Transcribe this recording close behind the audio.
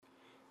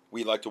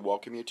We'd like to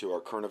welcome you to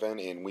our current event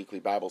and weekly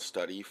Bible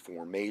study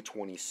for May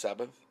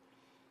 27th,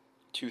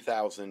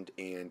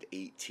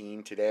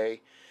 2018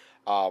 today.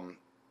 Um,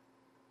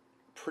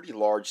 Pretty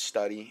large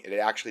study. It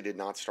actually did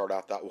not start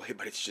out that way,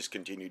 but it's just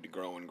continued to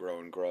grow and grow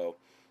and grow.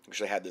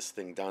 Actually, I had this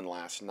thing done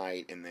last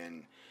night, and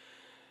then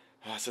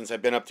since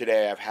I've been up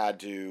today, I've had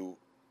to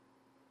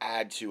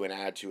add to and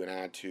add to and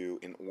add to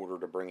in order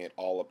to bring it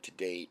all up to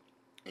date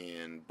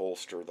and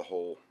bolster the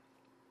whole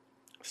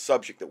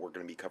subject that we're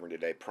going to be covering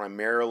today.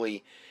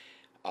 Primarily,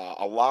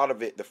 a lot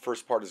of it, the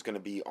first part is going to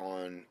be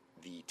on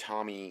the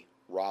Tommy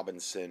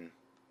Robinson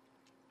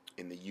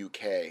in the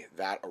UK,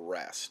 that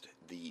arrest,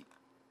 the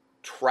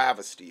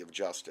travesty of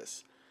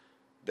justice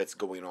that's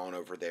going on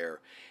over there,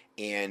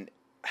 and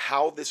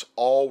how this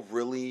all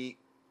really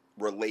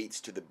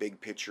relates to the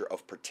big picture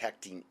of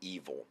protecting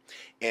evil.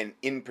 And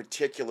in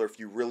particular, if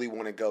you really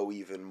want to go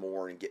even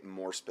more and get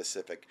more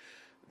specific,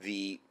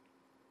 the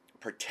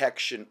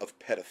protection of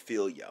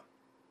pedophilia,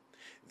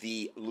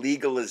 the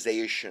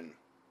legalization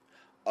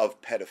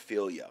of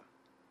pedophilia.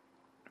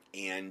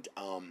 And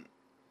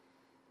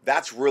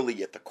that's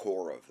really at the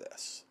core of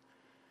this.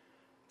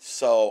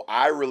 So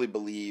I really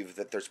believe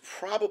that there's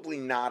probably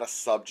not a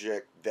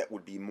subject that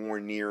would be more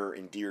near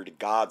and dear to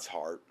God's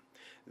heart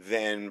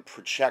than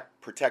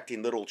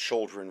protecting little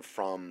children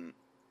from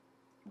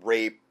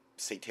rape,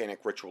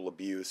 satanic ritual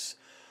abuse,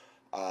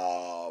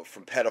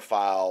 from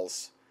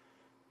pedophiles,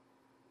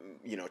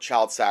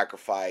 child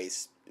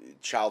sacrifice,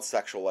 child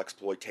sexual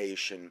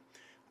exploitation,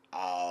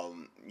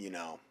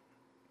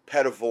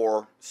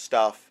 pedivore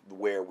stuff,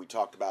 where we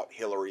talked about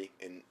Hillary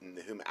in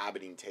the Huma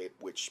Abedin tape,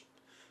 which,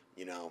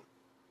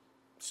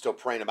 still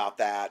praying about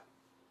that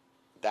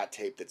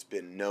tape that's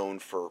been known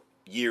for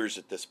years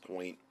at this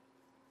point.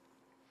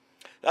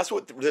 That's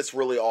what this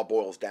really all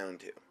boils down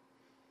to.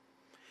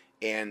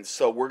 And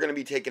so we're going to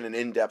be taking an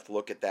in-depth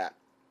look at that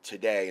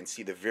today and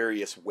see the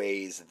various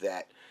ways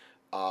that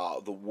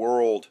the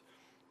world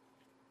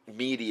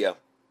media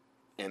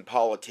and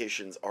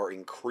politicians are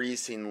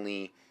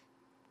increasingly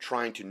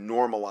trying to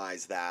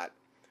normalize that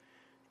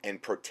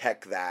and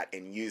protect that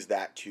and use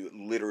that to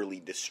literally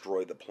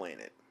destroy the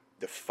planet,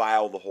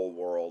 defile the whole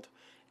world,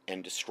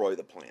 and destroy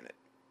the planet.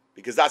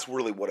 Because that's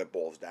really what it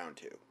boils down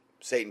to.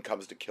 Satan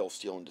comes to kill,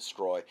 steal, and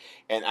destroy.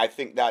 And I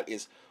think that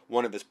is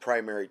one of his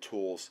primary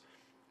tools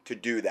to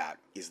do that,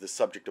 is the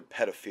subject of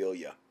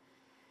pedophilia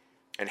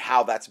and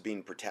how that's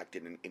being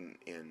protected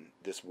in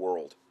this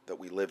world that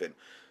we live in.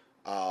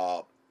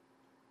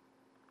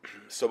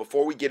 So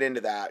before we get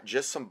into that,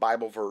 just some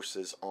Bible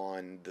verses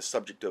on the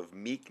subject of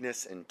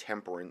meekness and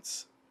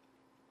temperance.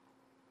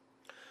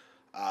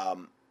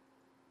 1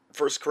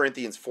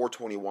 Corinthians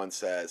 4:21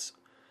 says,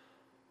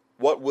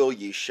 "What will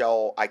ye?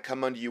 Shall I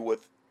come unto you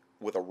with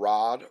a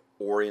rod,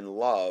 or in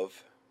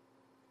love,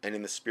 and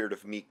in the spirit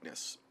of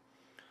meekness?"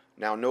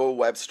 Now, Noah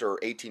Webster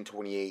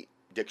 1828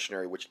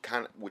 dictionary, which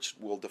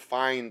will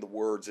define the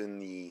words in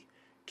the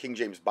King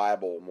James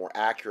Bible more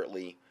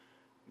accurately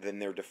than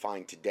they're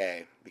defined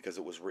today, because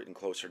it was written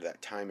closer to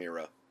that time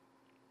era,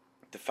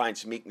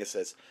 defines meekness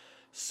as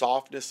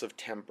softness of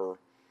temper,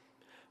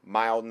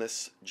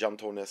 mildness,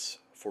 gentleness,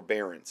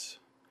 forbearance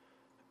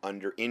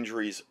under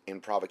injuries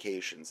and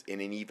provocations. In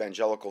an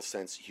evangelical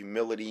sense,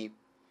 humility,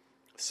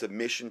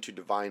 submission to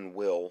divine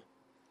will,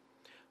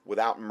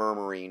 without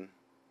murmuring,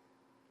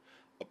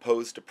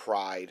 opposed to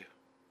pride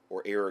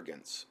or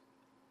arrogance.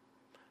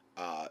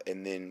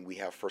 And then we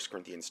have 1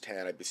 Corinthians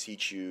 10, "I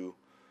beseech you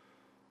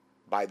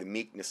by the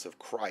meekness of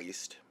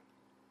Christ."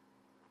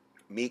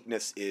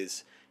 Meekness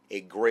is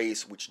a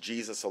grace which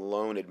Jesus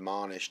alone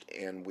admonished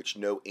and which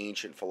no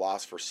ancient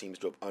philosopher seems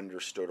to have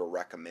understood or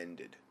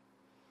recommended.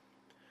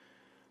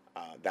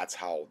 That's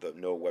how the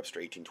Noah Webster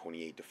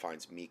 1828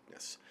 defines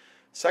meekness.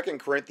 2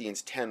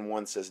 Corinthians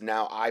 10:1 says,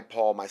 "Now I,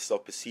 Paul,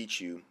 myself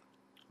beseech you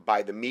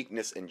by the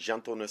meekness and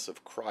gentleness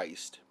of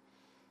Christ,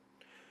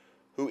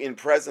 who in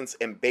presence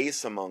am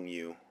base among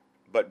you,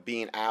 but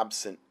being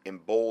absent am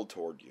bold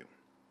toward you."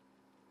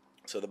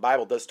 So the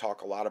Bible does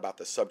talk a lot about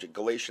this subject.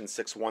 Galatians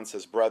 6:1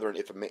 says, "Brethren,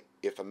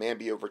 if a man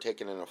be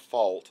overtaken in a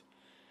fault,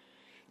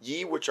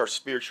 ye which are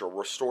spiritual,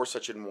 restore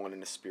such an one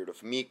in a spirit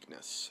of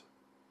meekness,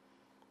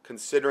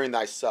 considering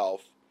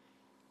thyself,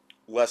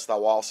 lest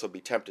thou also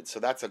be tempted." So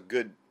that's a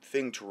good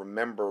thing to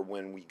remember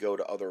when we go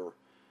to other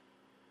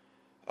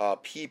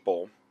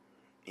people.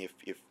 If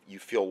you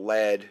feel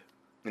led,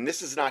 and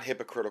this is not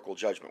hypocritical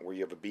judgment where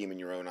you have a beam in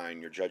your own eye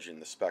and you're judging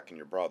the speck in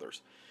your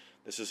brother's.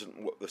 This isn't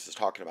what this is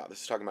talking about.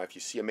 This is talking about if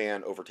you see a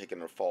man overtaken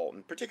in a fault,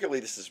 and particularly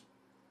this is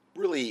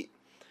really,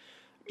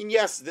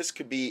 yes, this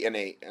could be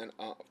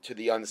to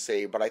the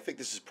unsaved, but I think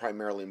this is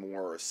primarily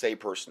more a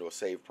saved person to a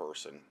saved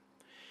person.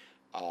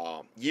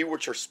 "Ye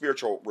which are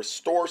spiritual,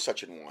 restore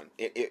such an one."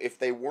 If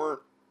they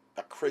weren't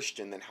a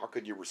Christian, then how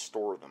could you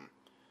restore them?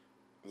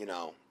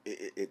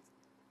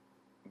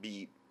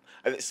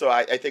 So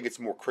I think it's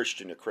more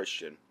Christian to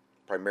Christian,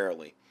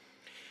 primarily.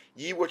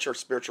 "Ye which are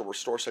spiritual,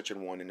 restore such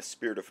an one in a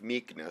spirit of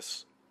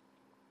meekness,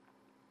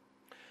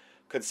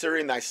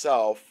 considering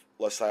thyself,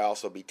 lest I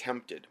also be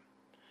tempted."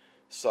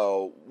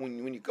 So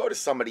when you go to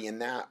somebody in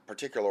that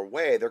particular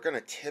way, they're going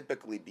to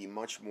typically be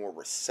much more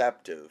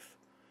receptive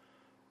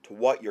to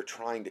what you're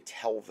trying to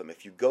tell them.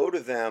 If you go to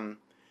them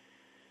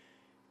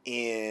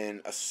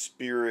in a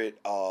spirit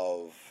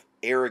of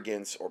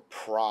arrogance or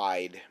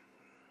pride,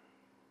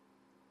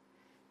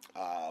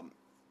 um,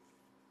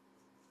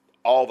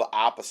 all the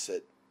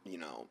opposite,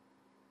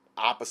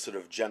 opposite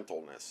of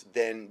gentleness,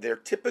 then they're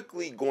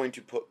typically going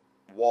to put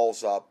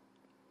walls up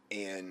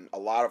and a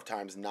lot of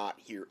times not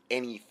hear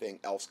anything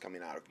else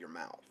coming out of your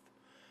mouth.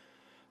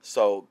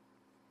 So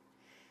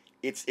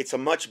it's a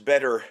much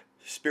better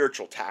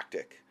spiritual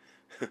tactic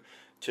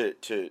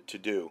to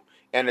do,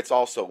 and it's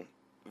also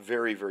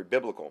very, very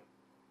biblical.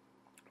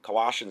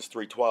 Colossians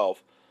 3:12,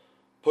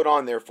 put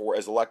on therefore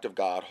as elect of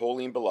God,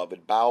 holy and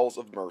beloved, bowels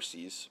of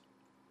mercies.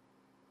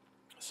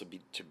 So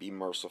to be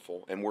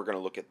merciful, and we're going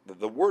to look at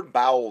the word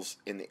bowels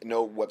in the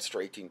No Webster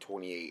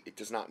 1828. It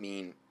does not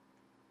mean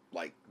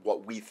like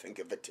what we think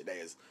of it today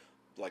as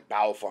like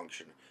bowel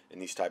function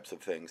and these types of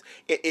things.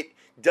 It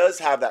does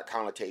have that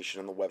connotation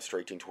in the Webster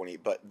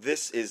 1828, but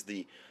this is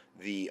the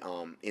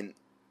in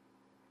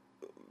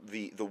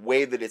the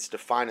way that it's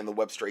defined in the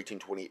Webster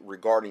 1828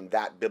 regarding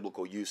that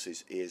biblical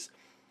usage is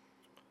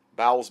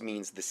bowels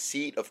means the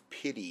seat of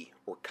pity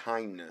or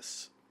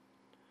kindness,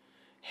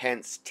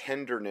 hence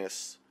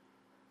tenderness,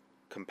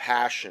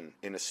 compassion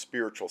in a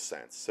spiritual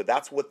sense. So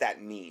that's what that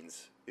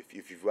means, if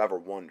you've ever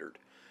wondered.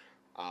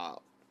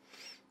 I'll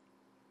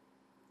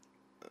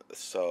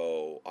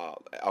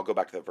go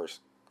back to the verse.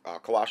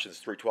 Colossians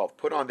 3:12,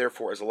 put on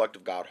therefore as elect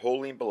of God,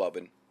 holy and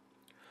beloved,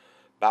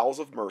 bowels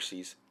of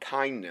mercies,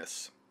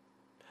 kindness,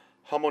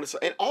 humbleness,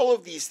 and all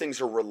of these things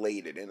are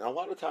related. And a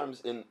lot of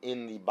times in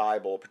the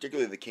Bible,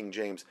 particularly the King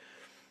James,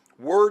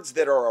 words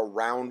that are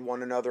around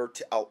one another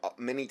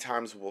many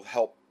times will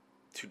help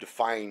to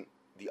define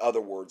the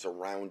other words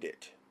around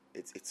it.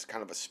 It's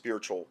kind of a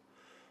spiritual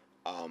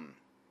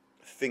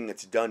thing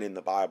that's done in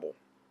the Bible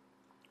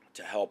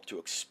to help to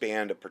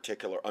expand a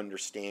particular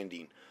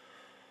understanding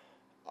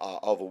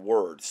of a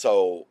word.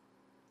 So,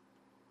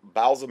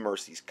 bowels of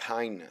mercies,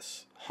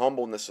 kindness,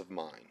 humbleness of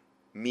mind,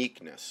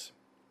 meekness,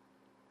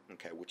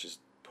 okay, which is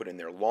put in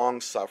there,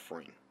 long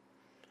suffering,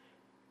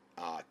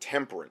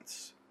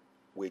 temperance,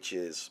 which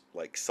is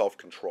like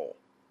self-control.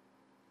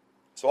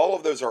 So all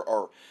of those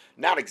are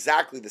not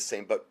exactly the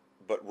same, but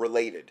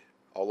related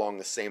along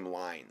the same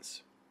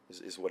lines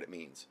is what it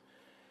means.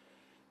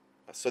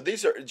 So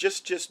these are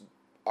just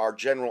our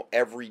general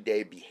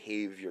everyday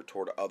behavior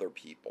toward other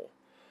people.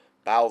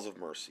 Bowels of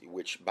mercy,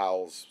 which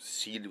bowels,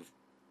 seed of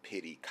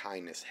pity,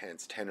 kindness,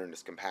 hence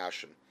tenderness,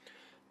 compassion,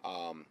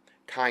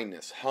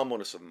 kindness,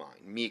 humbleness of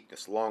mind,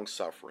 meekness, long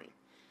suffering,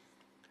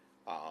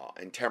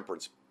 and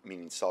temperance,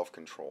 meaning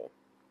self-control.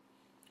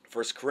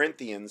 1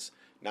 Corinthians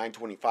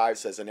 9:25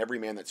 says, and every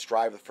man that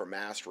striveth for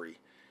mastery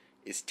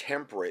is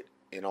temperate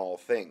in all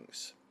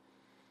things.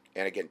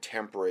 And again,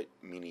 temperate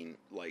meaning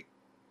like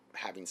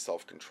having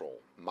self-control,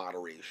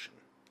 moderation,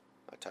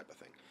 that type of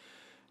thing.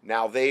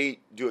 Now they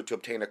do it to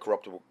obtain a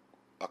corruptible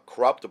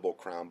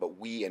crown, but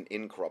we an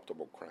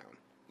incorruptible crown.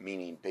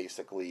 Meaning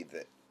basically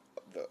that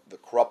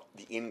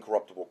the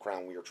incorruptible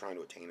crown we are trying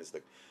to attain is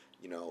the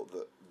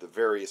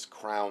various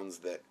crowns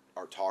that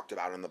are talked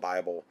about in the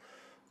Bible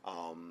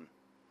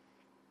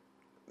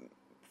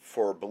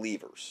for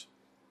believers.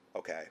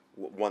 Okay,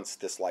 once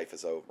this life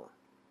is over.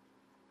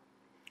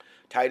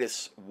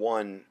 Titus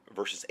 1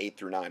 verses 8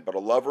 through 9. But a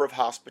lover of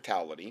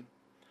hospitality,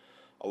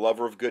 a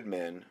lover of good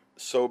men,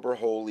 sober,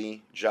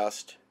 holy,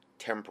 just,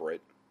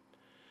 temperate,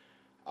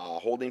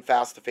 holding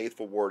fast the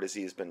faithful word as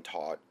he has been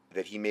taught,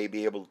 that he may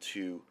be able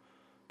to,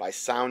 by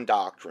sound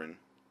doctrine,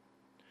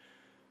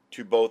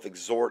 to both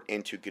exhort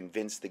and to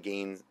convince the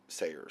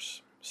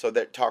gainsayers. So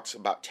that talks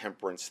about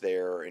temperance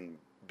there and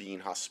being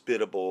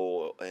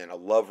hospitable and a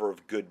lover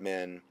of good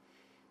men,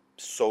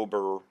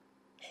 sober,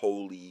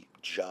 holy,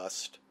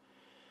 just.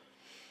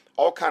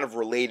 All kind of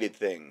related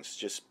things,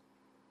 just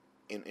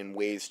in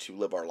ways to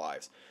live our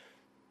lives.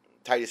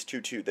 Titus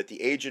 2:2, that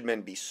the aged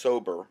men be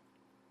sober,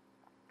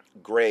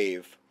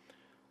 grave,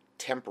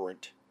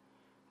 temperate,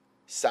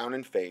 sound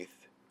in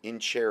faith, in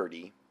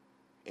charity,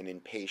 and in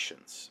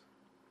patience.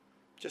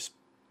 Just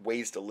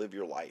ways to live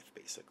your life,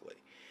 basically.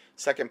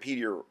 2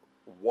 Peter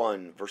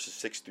 1 verses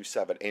 6 through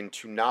 7, and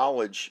to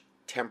knowledge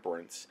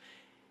temperance,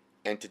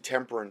 and to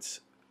temperance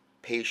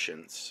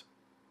patience,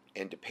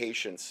 and to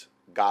patience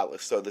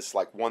godliness. So this is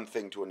like one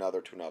thing to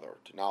another, to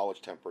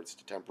knowledge temperance,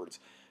 to temperance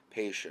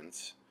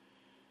patience,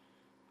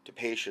 to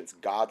patience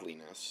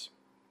godliness,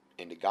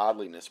 and to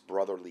godliness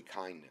brotherly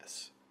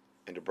kindness,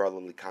 and to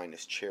brotherly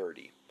kindness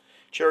charity.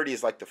 Charity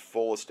is like the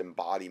fullest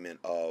embodiment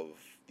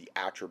of the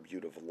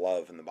attribute of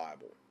love in the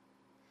Bible.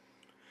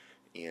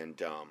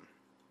 And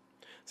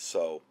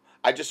so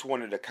I just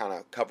wanted to kind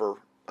of cover.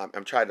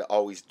 I'm trying to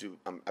always do.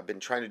 I've been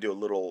trying to do a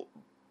little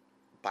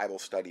Bible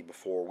study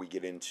before we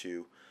get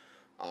into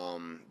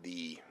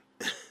the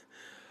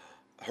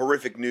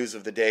horrific news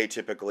of the day,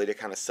 typically to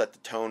kind of set the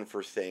tone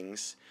for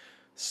things.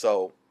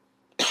 So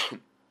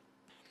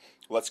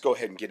let's go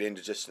ahead and get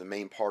into just the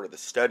main part of the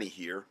study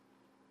here.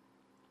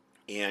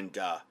 And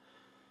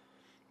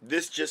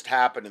this just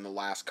happened in the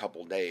last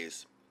couple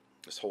days,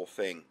 this whole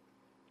thing.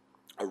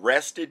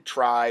 Arrested,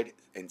 tried,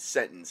 and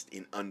sentenced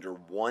in under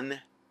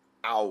 1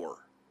 hour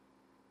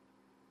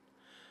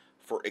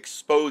for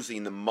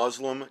exposing the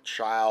Muslim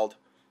child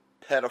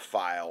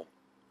pedophile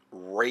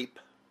rape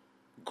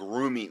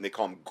grooming. They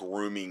call them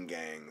grooming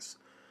gangs.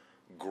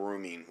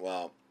 Grooming.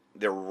 Well,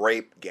 they're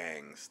rape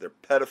gangs. They're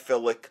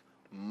pedophilic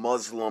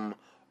Muslim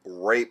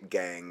rape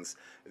gangs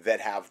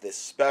that have this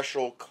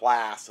special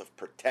class of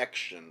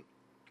protection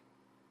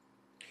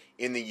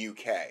in the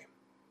UK.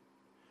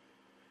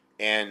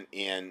 And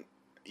in,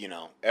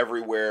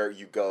 everywhere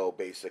you go,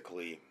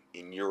 basically,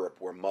 in Europe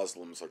where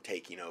Muslims are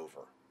taking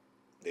over.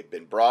 They've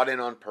been brought in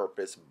on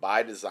purpose,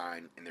 by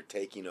design, and they're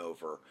taking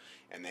over.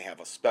 And they have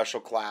a special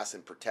class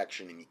and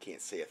protection, and you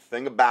can't say a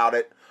thing about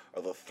it,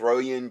 or they'll throw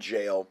you in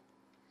jail.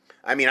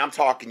 I mean, I'm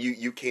talking,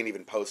 you can't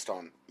even post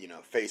on,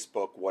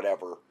 Facebook,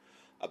 whatever,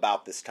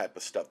 about this type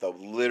of stuff. They'll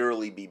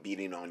literally be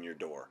beating on your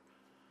door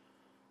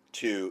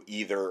to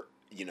either,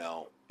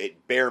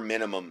 at bare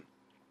minimum,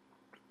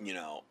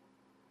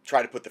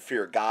 try to put the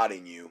fear of God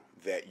in you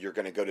that you're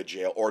going to go to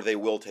jail, or they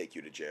will take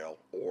you to jail,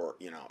 or,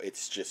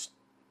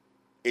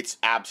 it's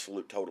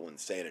absolute total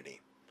insanity.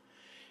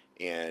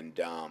 And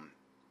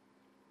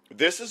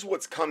this is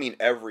what's coming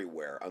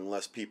everywhere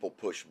unless people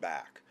push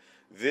back.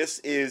 This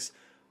is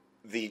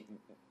the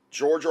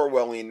George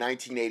Orwellian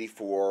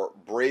 1984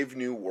 Brave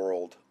New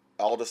World,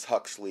 Aldous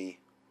Huxley,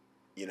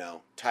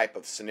 type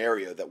of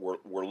scenario that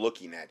we're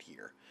looking at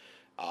here,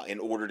 in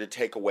order to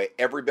take away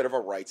every bit of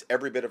our rights,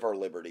 every bit of our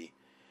liberty.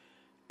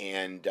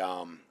 And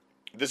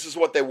this is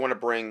what they want to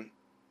bring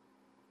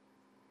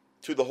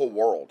to the whole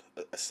world,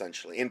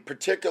 essentially, and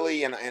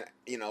particularly, and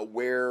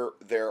where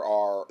there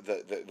are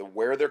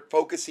where they're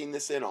focusing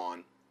this in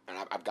on. And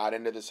I've got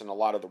into this in a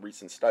lot of the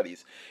recent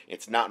studies.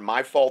 It's not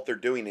my fault they're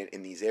doing it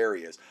in these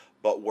areas,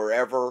 but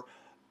wherever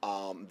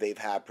they've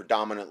had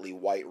predominantly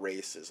white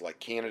races, like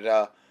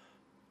Canada,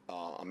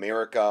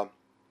 America,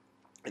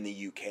 and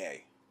the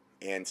UK,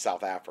 and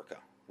South Africa.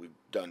 We've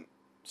done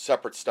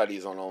separate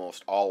studies on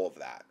almost all of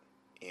that.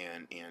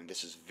 And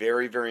this is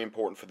very, very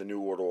important for the New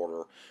World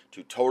Order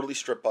to totally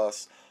strip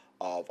us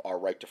of our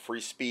right to free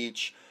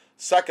speech.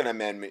 Second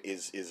Amendment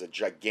is a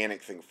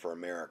gigantic thing for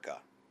America,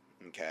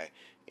 okay?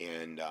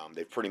 And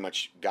they've pretty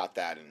much got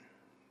that in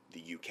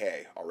the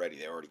UK already.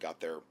 They already got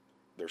their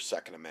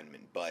Second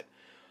Amendment. But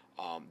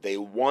they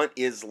want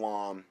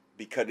Islam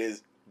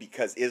because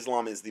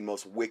Islam is the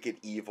most wicked,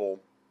 evil,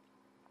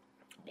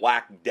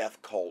 black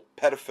death cult,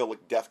 pedophilic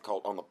death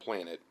cult on the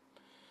planet.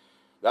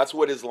 That's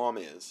what Islam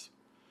is.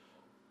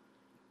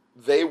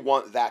 They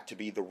want that to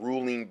be the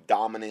ruling,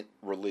 dominant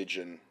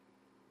religion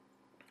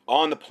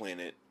on the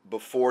planet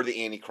before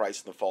the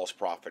Antichrist and the false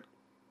prophet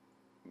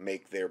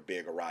make their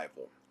big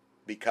arrival.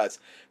 Because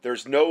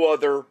there's no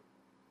other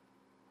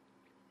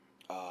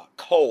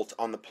cult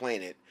on the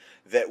planet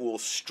that will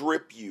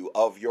strip you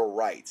of your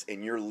rights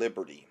and your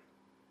liberty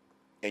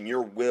and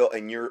your will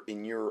and your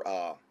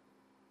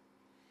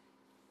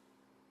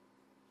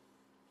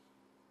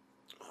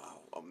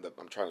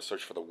I'm trying to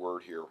search for the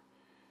word here.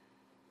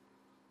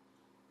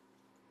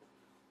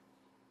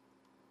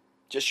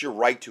 Just your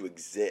right to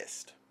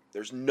exist.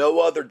 There's no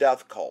other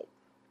death cult,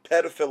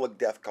 pedophilic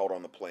death cult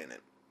on the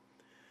planet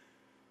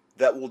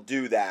that will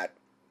do that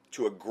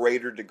to a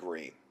greater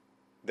degree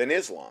than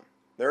Islam.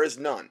 There is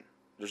none.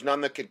 There's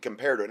none that could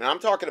compare to it. And I'm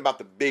talking about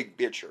the big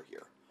picture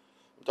here.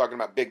 I'm talking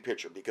about big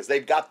picture because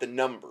they've got the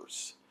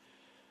numbers.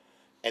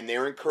 And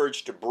they're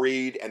encouraged to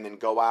breed and then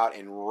go out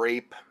and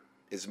rape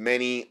as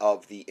many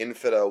of the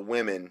infidel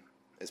women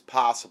as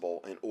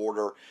possible in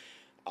order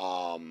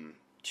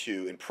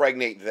to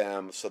impregnate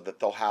them so that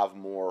they'll have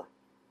more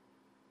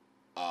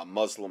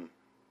Muslim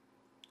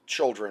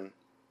children.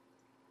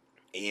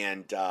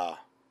 And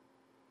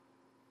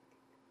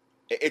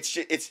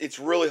it's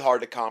really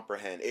hard to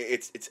comprehend.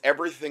 It's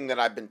everything that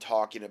I've been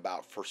talking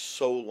about for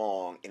so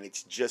long, and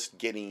it's just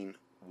getting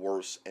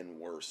worse and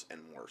worse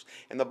and worse.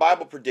 And the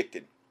Bible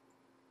predicted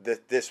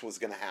that this was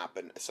going to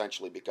happen,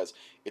 essentially, because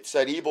it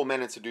said evil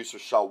men and seducers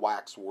shall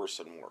wax worse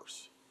and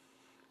worse,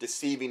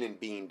 deceiving and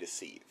being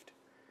deceived.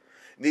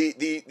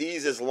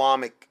 These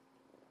Islamic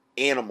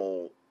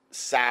animal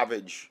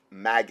savage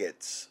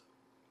maggots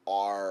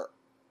are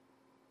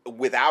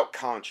without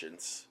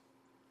conscience.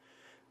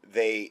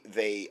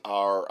 They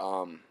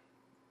are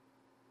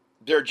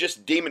they're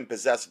just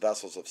demon-possessed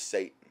vessels of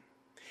Satan.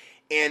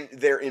 And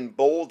they're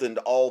emboldened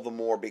all the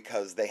more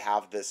because they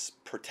have this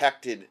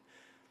protected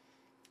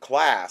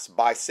class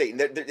by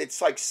Satan.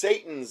 It's like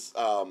Satan's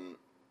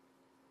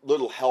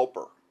little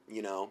helper,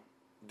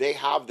 They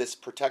have this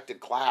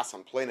protected class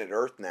on planet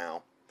Earth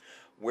now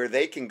where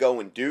they can go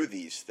and do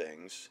these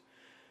things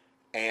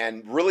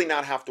and really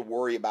not have to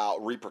worry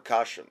about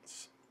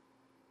repercussions,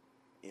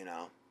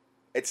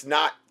 It's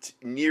not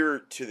near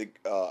to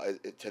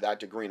that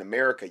degree in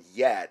America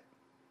yet,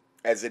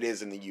 as it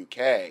is in the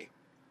UK,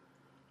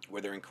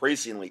 where they're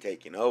increasingly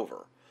taking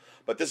over.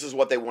 But this is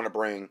what they want to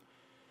bring,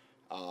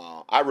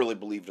 I really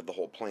believe, to the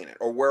whole planet,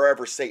 or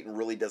wherever Satan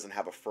really doesn't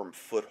have a firm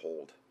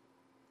foothold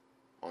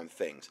on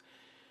things.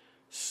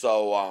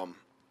 So,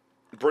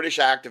 British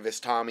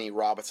activist Tommy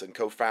Robinson,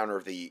 co-founder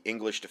of the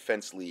English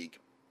Defence League,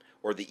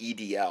 or the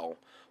EDL,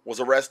 was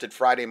arrested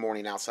Friday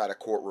morning outside a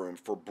courtroom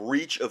for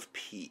breach of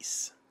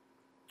peace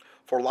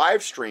for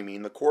live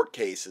streaming the court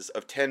cases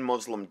of 10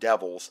 Muslim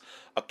devils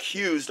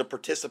accused of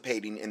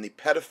participating in the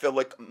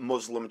pedophilic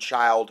Muslim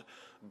child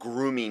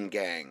grooming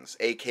gangs,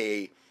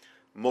 aka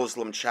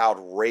Muslim child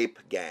rape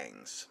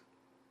gangs.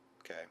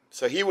 Okay,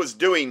 so he was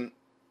doing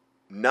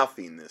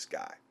nothing, this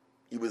guy.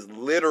 He was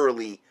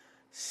literally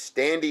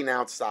standing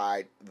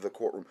outside the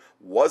courtroom,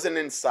 wasn't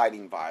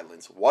inciting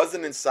violence,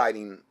 wasn't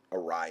inciting a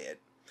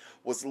riot,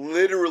 was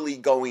literally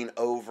going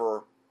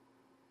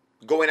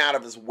out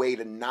of his way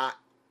to not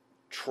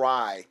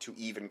try to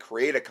even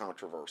create a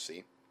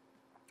controversy.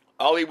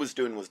 All he was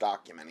doing was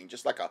documenting,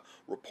 just like a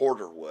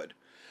reporter would,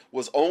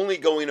 was only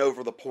going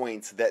over the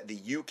points that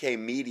the UK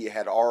media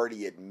had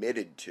already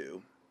admitted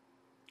to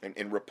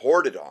and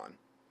reported on.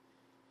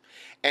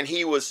 And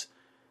he was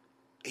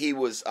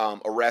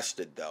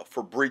arrested, though,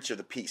 for breach of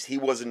the peace. He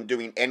wasn't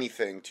doing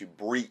anything to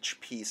breach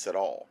peace at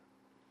all.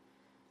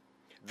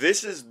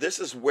 This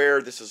is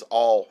where this is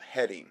all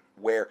heading,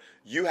 where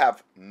you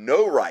have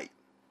no right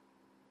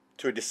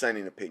to a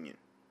dissenting opinion,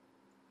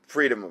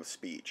 freedom of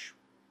speech,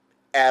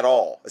 at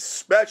all,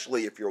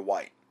 especially if you're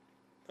white.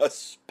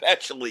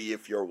 Especially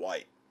if you're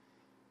white.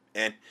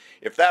 And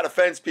if that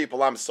offends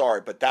people, I'm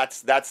sorry, but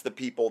that's the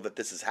people that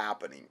this is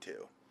happening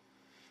to.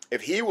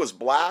 If he was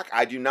black,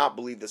 I do not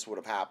believe this would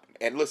have happened.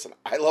 And listen,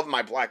 I love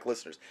my black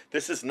listeners.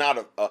 This is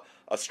not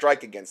a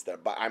strike against them,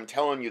 but I'm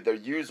telling you, they're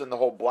using the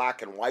whole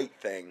black and white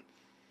thing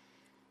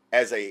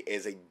as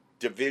a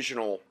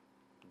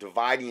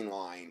dividing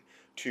line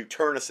to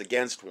turn us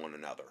against one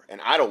another. And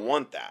I don't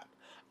want that.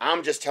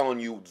 I'm just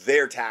telling you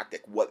their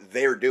tactic, what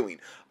they're doing.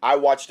 I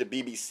watched a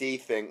BBC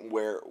thing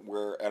where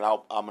and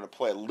I'm going to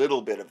play a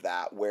little bit of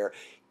that, where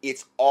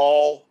it's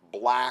all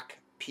black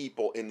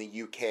people in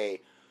the UK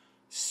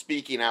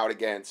speaking out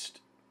against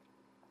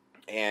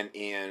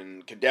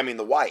and condemning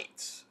the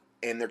whites.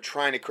 And they're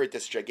trying to create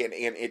this gigantic,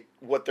 and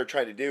what they're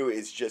trying to do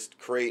is just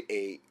create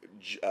a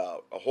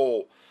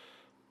whole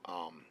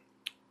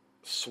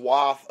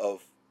swath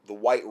of the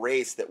white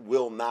race that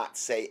will not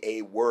say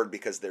a word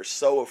because they're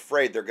so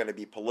afraid they're going to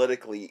be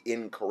politically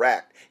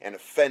incorrect and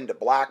offend a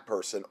black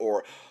person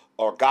or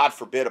God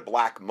forbid, a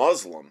black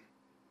Muslim,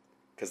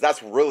 because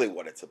that's really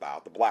what it's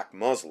about, the black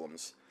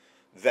Muslims,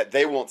 that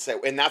they won't say,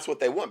 and that's what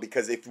they want,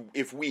 because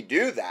if we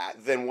do that,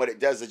 then what it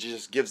does is it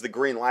just gives the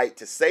green light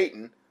to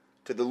Satan,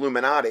 to the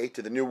Illuminati,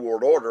 to the New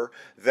World Order,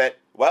 that,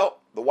 well,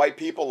 the white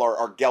people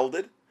are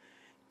gelded,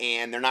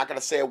 and they're not going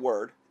to say a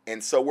word,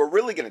 and so we're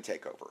really going to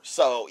take over.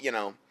 So,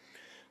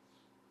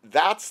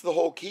 that's the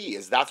whole key,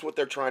 is that's what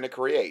they're trying to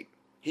create.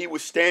 He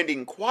was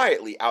standing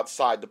quietly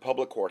outside the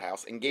public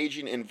courthouse,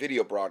 engaging in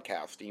video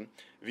broadcasting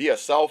via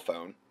cell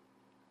phone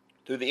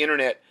through the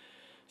internet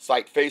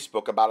site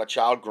Facebook about a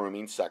child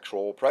grooming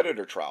sexual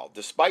predator trial.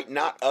 Despite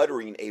not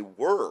uttering a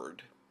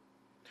word,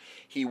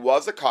 he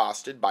was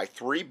accosted by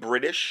 3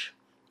 British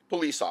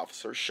police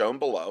officers, shown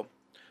below,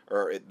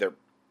 or they're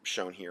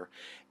shown here,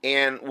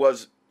 and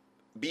was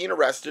being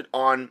arrested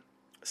on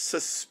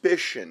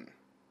suspicion.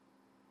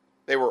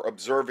 They were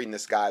observing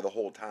this guy the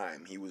whole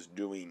time. He was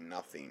doing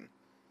nothing.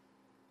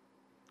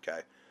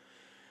 Okay.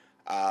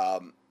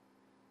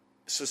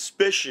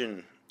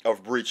 Suspicion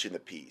of breaching the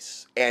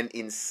peace and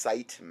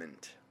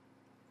incitement.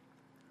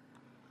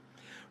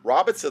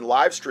 Robinson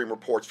livestream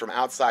reports from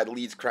outside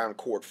Leeds Crown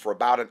Court for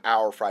about an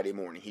hour Friday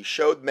morning. He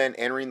showed men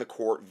entering the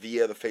court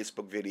via the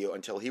Facebook video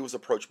until he was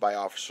approached by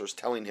officers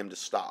telling him to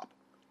stop.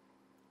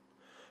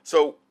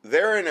 So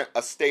they're in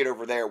a state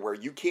over there where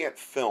you can't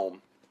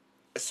film,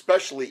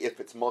 especially if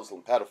it's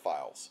Muslim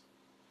pedophiles.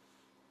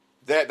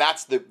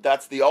 That's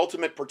the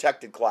ultimate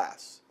protected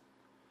class.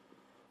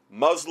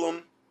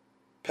 Muslim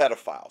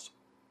pedophiles.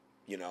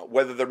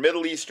 Whether they're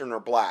Middle Eastern or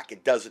black,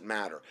 it doesn't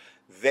matter.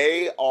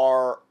 They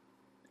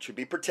should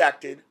be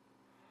protected.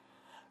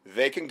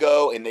 They can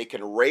go and they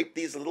can rape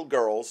these little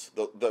girls.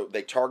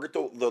 They target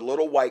the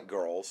little white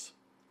girls.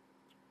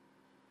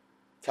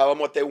 Tell them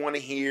what they want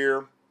to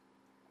hear.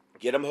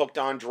 Get them hooked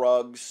on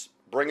drugs.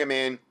 Bring them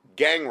in.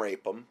 Gang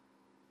rape them.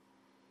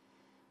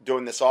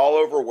 Doing this all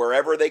over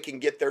wherever they can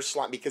get their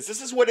slime. Because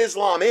this is what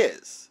Islam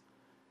is.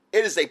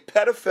 It is a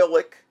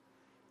pedophilic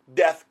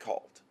death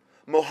cult.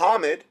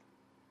 Muhammad,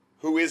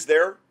 who is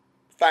their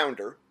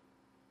founder,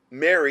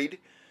 married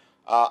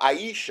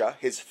Aisha,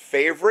 his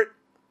favorite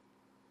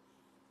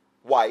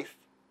wife,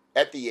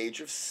 at the age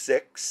of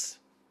 6,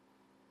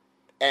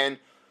 and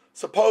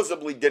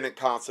supposedly didn't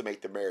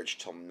consummate the marriage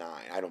till 9.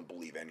 I don't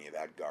believe any of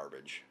that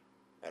garbage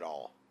at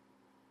all.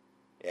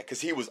 Yeah,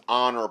 because he was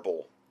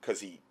honorable,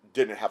 because he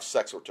didn't have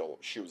sex with her till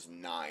she was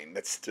 9.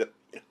 That's still,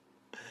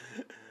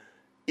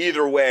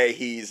 Either way,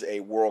 he's a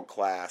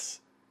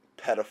world-class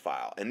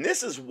pedophile. And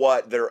this is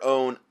what their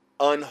own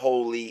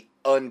unholy,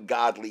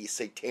 ungodly,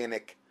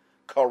 satanic,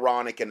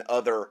 Quranic, and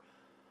other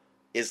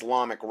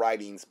Islamic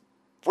writings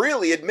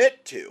freely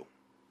admit to.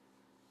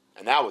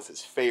 And that was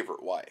his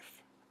favorite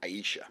wife,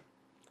 Aisha.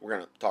 We're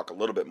going to talk a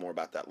little bit more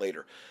about that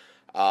later.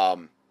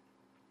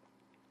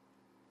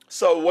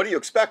 So what do you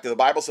expect? The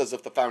Bible says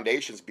if the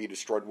foundations be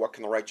destroyed, what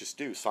can the righteous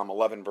do? Psalm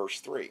 11, verse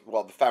 3.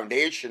 Well, the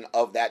foundation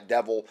of that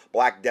devil,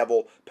 black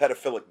devil,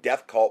 pedophilic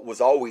death cult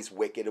was always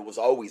wicked. It was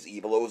always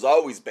evil. It was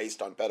always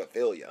based on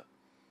pedophilia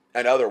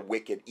and other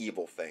wicked,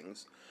 evil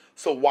things.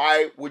 So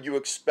why would you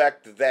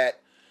expect that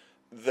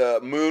the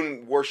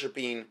moon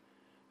worshiping,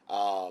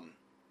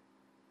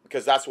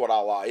 because that's what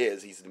Allah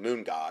is, he's the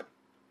moon god,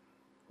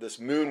 this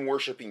moon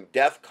worshiping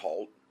death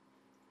cult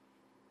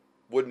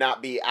would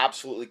not be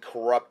absolutely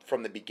corrupt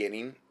from the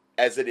beginning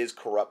as it is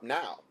corrupt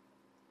now?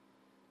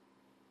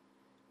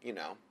 You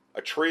know,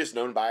 a tree is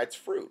known by its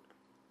fruit.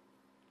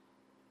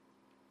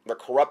 The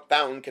corrupt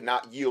fountain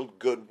cannot yield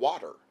good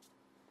water.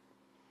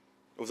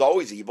 It was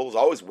always evil, it was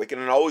always wicked,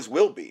 and it always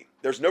will be.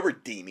 There's no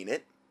redeeming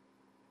it.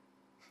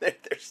 There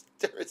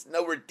is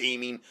no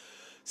redeeming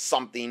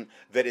something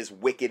that is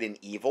wicked and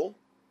evil.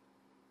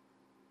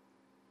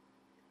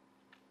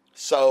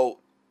 So,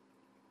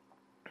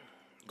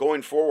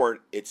 going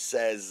forward, it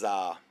says,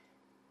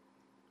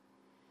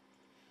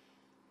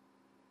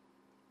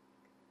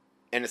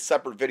 in a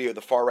separate video,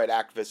 the far-right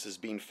activist is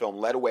being filmed,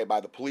 led away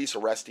by the police,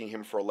 arresting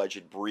him for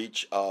alleged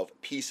breach of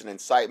peace and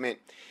incitement.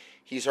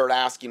 He's heard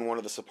asking one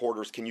of the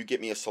supporters, "Can you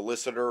get me a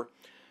solicitor?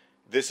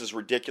 This is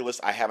ridiculous.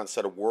 I haven't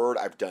said a word.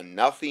 I've done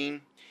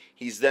nothing."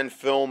 He's then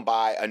filmed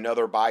by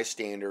another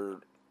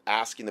bystander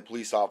asking the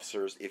police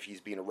officers if he's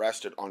being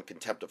arrested on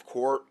contempt of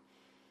court.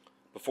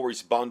 Before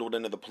he's bundled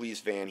into the police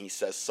van, he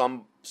says,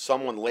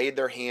 someone laid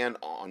their hand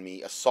on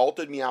me,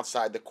 assaulted me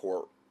outside the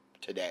court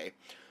today,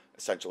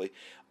 essentially.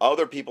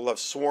 Other people have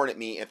sworn at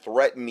me and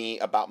threatened me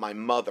about my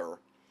mother.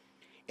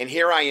 And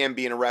here I am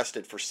being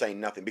arrested for saying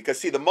nothing. Because,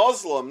 see, the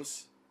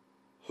Muslims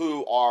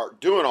who are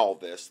doing all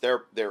this,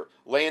 they're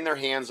laying their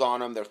hands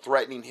on him, they're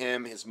threatening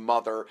him, his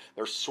mother,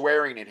 they're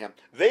swearing at him.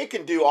 They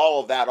can do all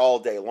of that all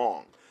day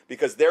long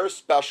because they're a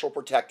special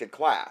protected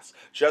class.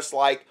 Just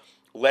like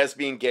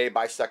lesbian, gay,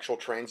 bisexual,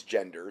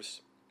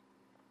 transgenders,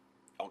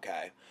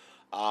 okay,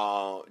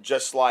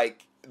 just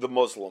like the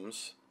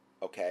Muslims,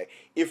 okay.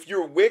 If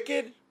you're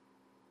wicked,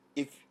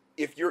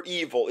 if you're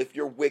evil, if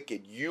you're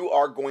wicked, you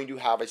are going to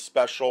have a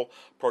special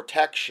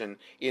protection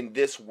in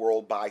this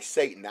world by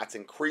Satan. That's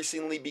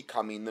increasingly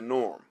becoming the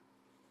norm.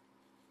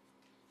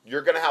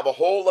 You're going to have a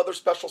whole other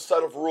special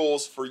set of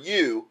rules for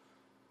you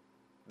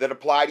that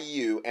apply to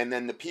you, and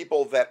then the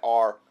people that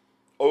are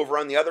over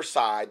on the other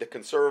side, the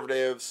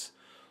conservatives,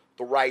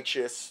 the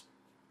righteous,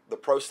 the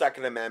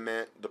pro-Second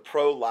Amendment, the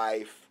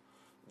pro-life,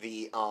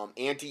 the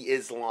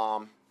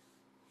anti-Islam,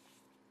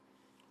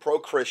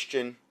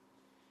 pro-Christian,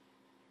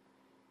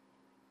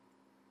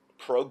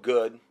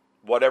 pro-good,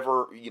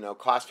 whatever,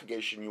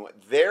 classification you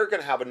want, they're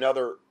going to have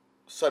another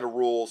set of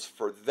rules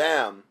for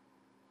them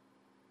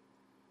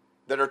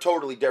that are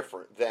totally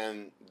different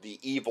than the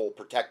evil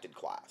protected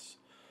class.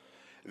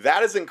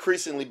 That is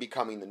increasingly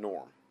becoming the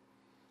norm.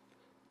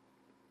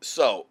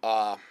 So,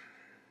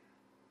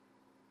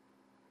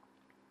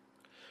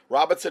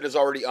 Robinson is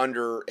already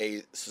under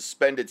a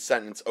suspended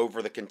sentence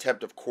over the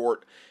contempt of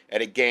court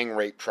at a gang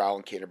rape trial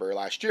in Canterbury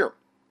last year.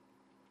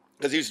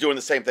 Because he was doing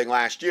the same thing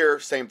last year,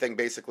 same thing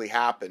basically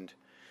happened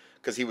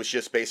because he was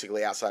just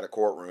basically outside a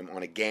courtroom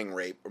on a gang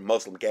rape or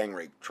Muslim gang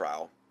rape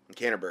trial in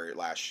Canterbury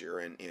last year,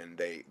 and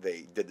they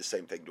did the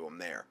same thing to him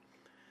there.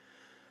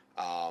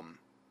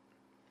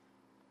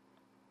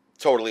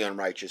 Totally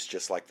unrighteous,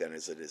 just like then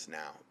as it is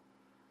now.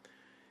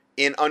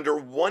 In under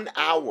 1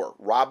 hour,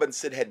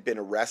 Robinson had been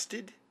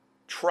arrested,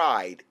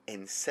 tried,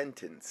 and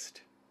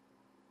sentenced.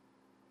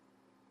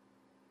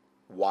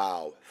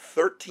 Wow,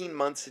 13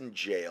 months in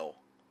jail,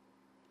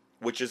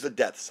 which is a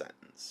death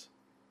sentence,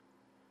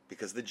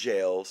 because the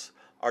jails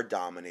are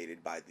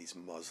dominated by these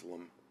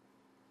Muslim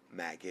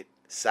maggot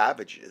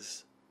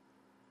savages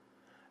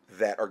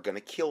that are going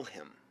to kill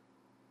him.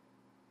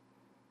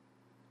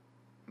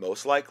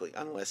 Most likely,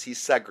 unless he's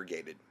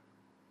segregated.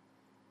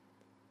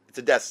 It's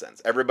a death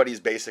sentence.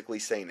 Everybody's basically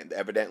saying it.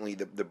 Evidently,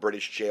 the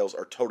British jails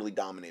are totally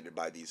dominated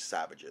by these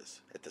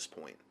savages at this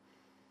point.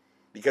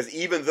 Because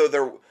even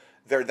though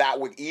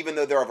even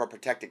though they're of a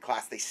protected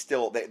class,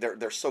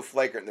 they're so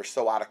flagrant, they're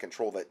so out of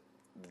control that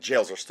the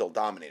jails are still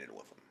dominated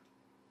with them.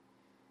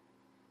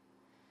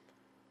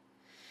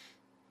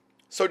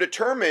 So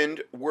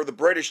determined were the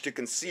British to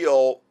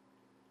conceal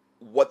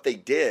what they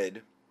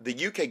did,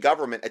 the UK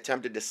government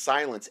attempted to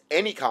silence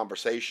any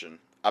conversation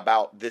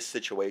about this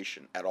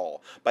situation at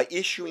all by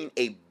issuing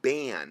a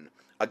ban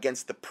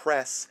against the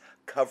press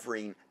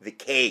covering the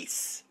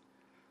case.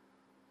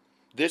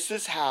 This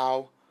is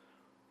how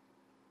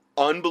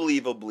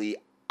unbelievably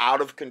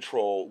out of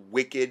control,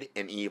 wicked,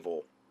 and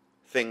evil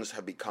things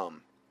have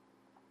become.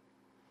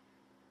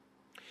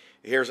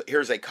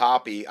 Here's a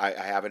copy. I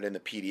have it in the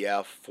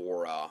PDF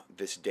for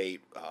this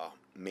date,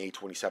 May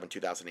 27,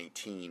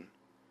 2018,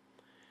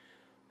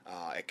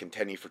 at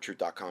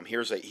contendingfortruth.com.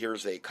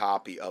 Here's a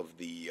copy of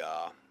the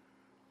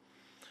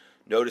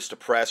notice to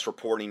press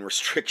reporting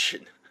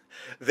restriction.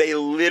 They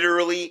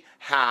literally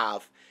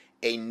have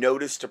a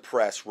notice to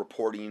press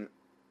reporting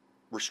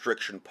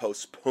restriction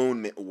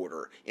postponement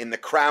order in the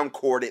Crown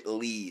Court at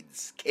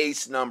Leeds,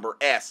 case number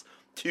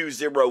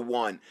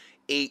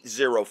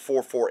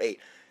S201-80448.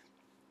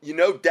 You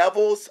know,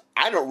 devils,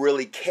 I don't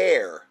really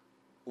care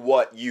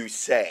what you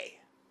say.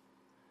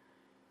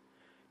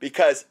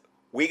 Because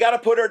we got to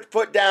put our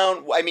foot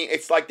down. I mean,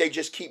 it's like they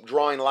just keep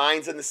drawing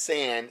lines in the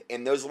sand,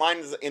 and those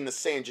lines in the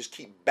sand just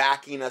keep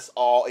backing us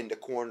all into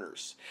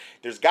corners.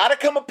 There's got to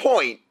come a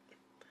point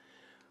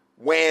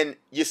when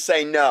you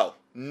say no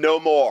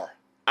more.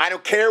 I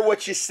don't care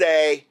what you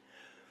say,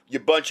 you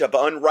bunch of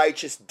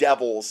unrighteous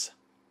devils.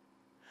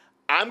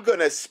 I'm going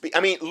to speak.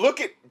 I mean,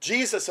 look at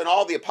Jesus and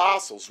all the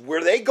apostles.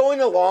 Were they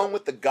going along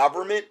with the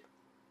government?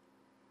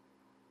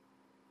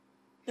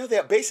 No,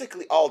 they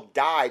basically all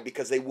died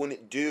because they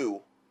wouldn't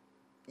do,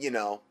 they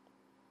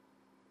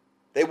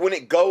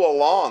wouldn't go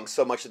along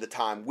so much of the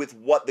time with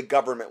what the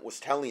government was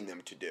telling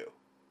them to do.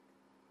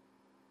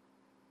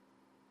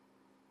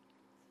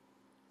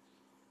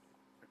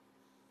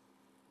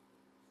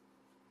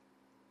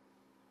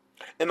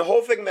 And the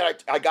whole thing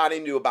that I got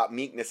into about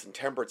meekness and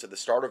temperance at the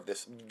start of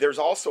this, there's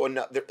also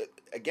another,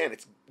 again,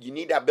 you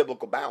need to have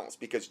biblical balance,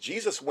 because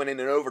Jesus went in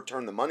and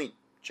overturned the money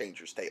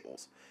changers'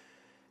 tables.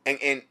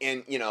 And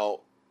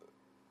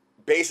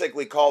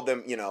basically called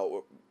them,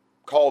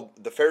 called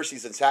the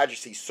Pharisees and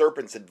Sadducees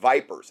serpents and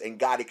vipers, and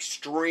got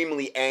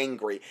extremely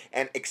angry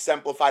and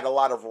exemplified a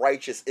lot of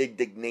righteous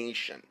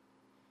indignation.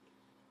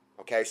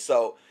 Okay,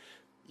 so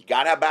you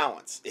got to have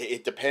balance.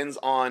 It depends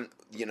on,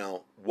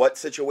 what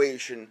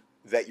situation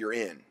that you're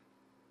in.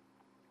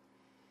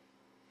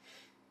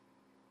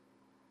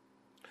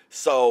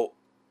 So,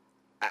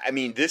 I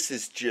mean, this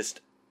is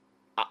just,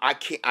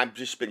 I've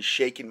just been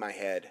shaking my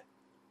head.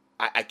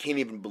 I can't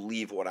even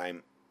believe what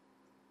I'm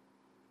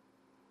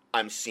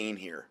seeing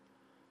here.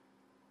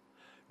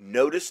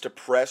 Notice to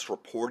press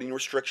reporting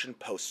restriction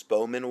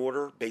postponement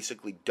order.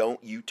 Basically,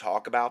 don't you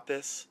talk about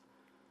this.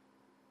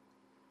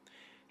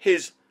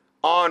 His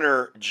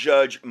Honor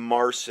Judge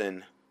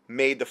Marson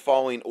made the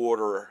following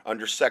order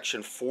under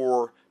Section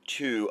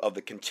 4.2 of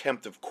the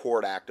Contempt of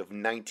Court Act of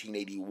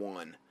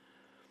 1981. It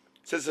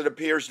says it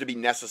appears to be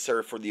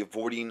necessary for the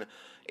avoiding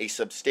a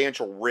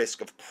substantial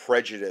risk of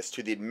prejudice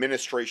to the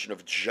administration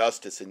of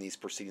justice in these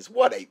proceedings.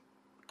 What a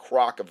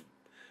crock of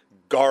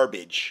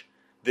garbage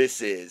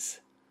this is.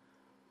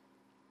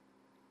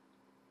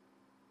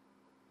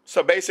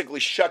 So basically,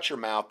 shut your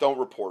mouth. Don't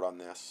report on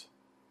this.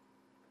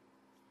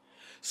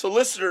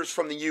 Solicitors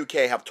from the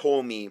UK have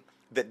told me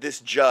that this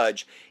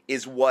judge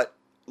is what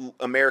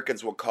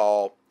Americans would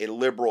call a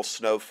liberal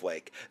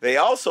snowflake. They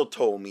also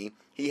told me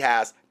he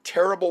has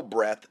terrible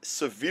breath,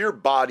 severe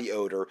body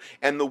odor,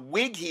 and the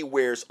wig he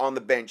wears on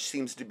the bench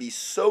seems to be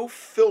so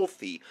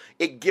filthy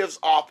it gives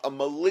off a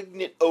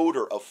malignant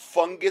odor of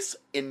fungus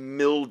and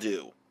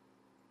mildew.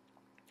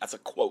 That's a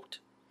quote.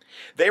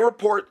 They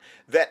report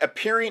that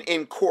appearing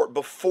in court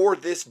before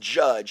this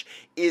judge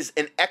is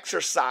an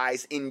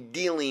exercise in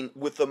dealing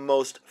with the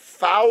most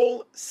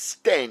foul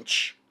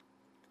stench,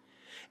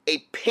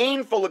 a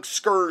painful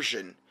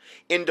excursion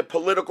into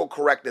political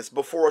correctness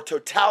before a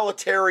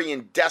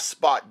totalitarian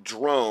despot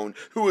drone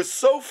who is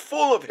so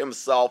full of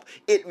himself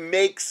it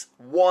makes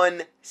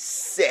one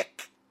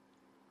sick.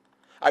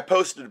 I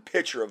posted a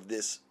picture of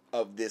this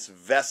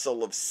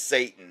vessel of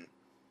Satan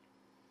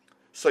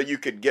so you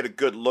could get a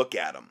good look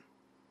at him.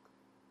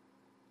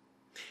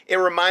 It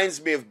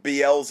reminds me of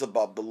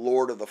Beelzebub, the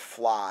Lord of the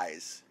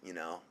Flies.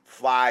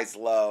 Flies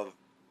love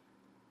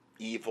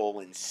evil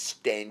and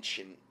stench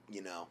and,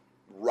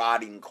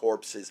 rotting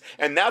corpses.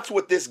 And that's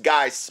what this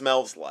guy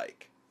smells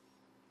like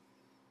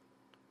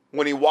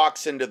when he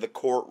walks into the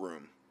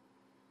courtroom.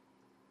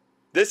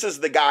 This is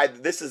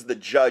the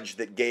judge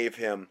that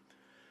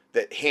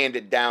that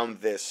handed down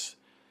this,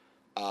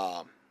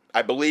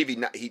 I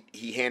believe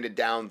he handed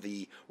down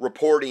the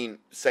reporting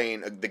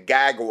saying the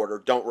gag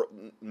order,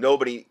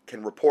 nobody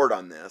can report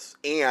on this,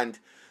 and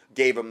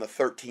gave him the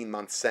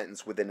 13-month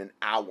sentence within an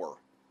hour.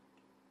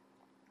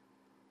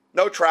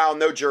 No trial,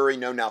 no jury,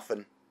 no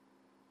nothing.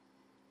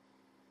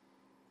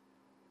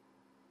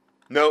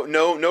 No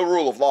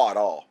rule of law at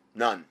all.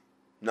 None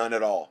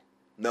at all.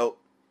 Nope.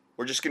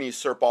 We're just going to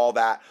usurp all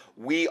that.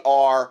 We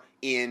are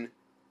in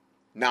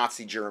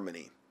Nazi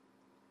Germany.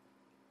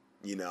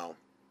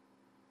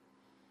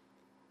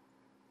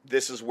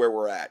 This is where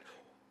we're at.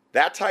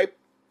 That type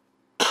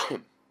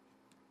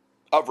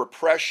of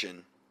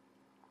repression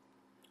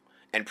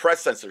and press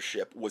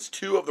censorship was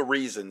two of the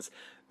reasons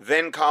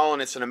then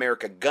colonists in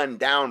America gunned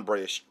down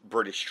British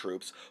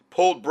troops,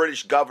 pulled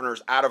British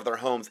governors out of their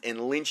homes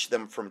and lynched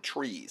them from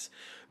trees,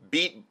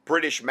 beat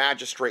British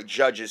magistrate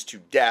judges to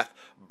death,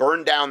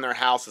 burned down their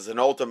houses, and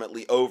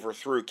ultimately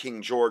overthrew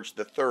King George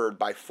III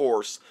by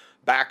force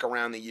back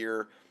around the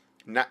year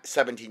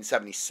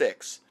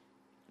 1776.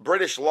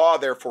 British law,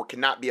 therefore,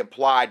 cannot be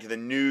applied to the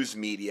news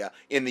media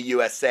in the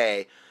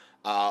USA,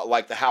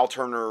 like the Hal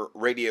Turner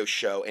radio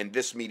show, and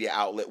this media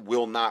outlet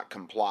will not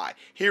comply.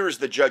 Here is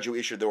the judge who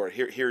issued the order.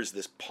 Here's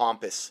this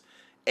pompous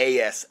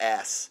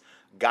ASS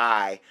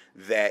guy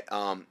that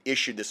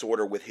issued this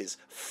order with his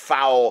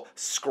foul,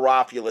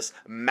 scrofulous,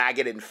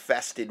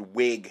 maggot-infested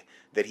wig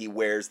that he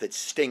wears that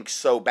stinks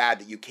so bad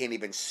that you can't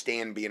even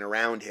stand being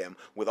around him,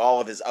 with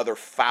all of his other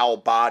foul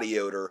body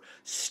odor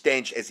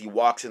stench as he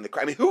walks in the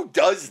crowd. I mean, who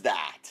does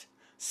that?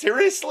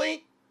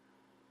 Seriously?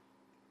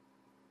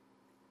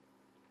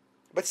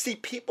 But see,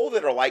 people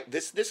that are like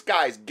this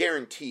guy's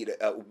guaranteed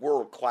a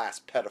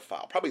world-class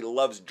pedophile. Probably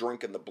loves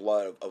drinking the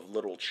blood of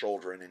little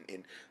children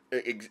and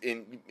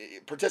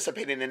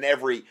participating in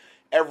every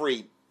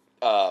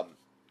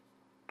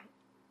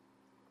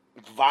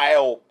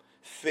vile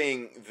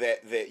thing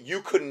that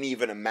you couldn't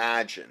even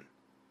imagine.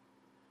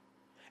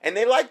 And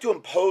they like to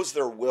impose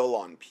their will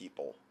on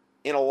people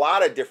in a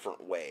lot of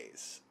different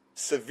ways.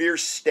 Severe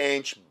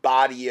stench,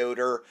 body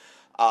odor,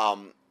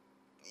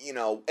 you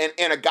know,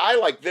 and a guy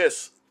like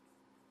this,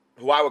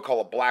 who I would call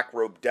a black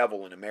robe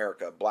devil in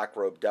America, a black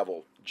robe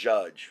devil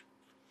judge.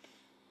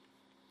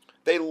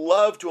 They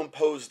love to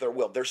impose their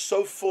will. They're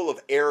so full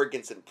of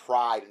arrogance and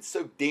pride and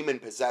so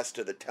demon-possessed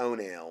to the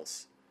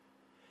toenails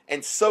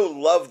and so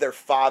love their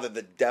father,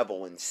 the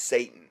devil, and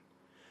Satan,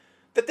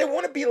 that they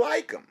want to be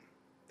like him.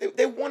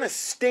 They want to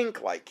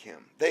stink like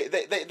him.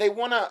 They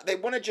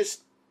want to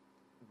just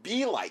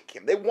be like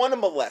him. They want to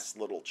molest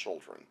little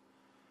children.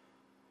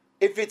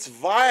 If it's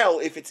vile,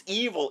 if it's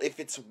evil, if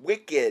it's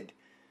wicked,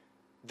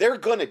 they're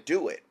going to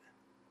do it.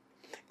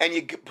 And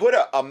you put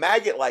a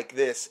maggot like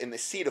this in the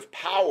seat of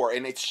power,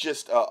 and it's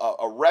just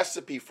a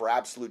recipe for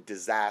absolute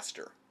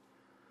disaster.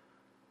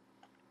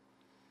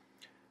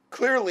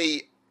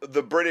 Clearly,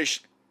 the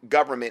British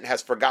government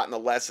has forgotten the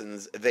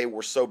lessons they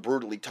were so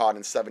brutally taught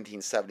in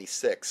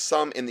 1776.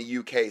 Some in the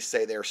UK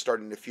say they are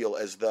starting to feel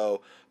as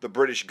though the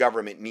British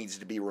government needs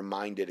to be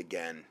reminded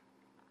again.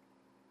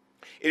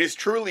 It is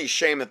truly a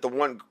shame that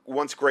the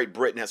once great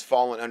Britain has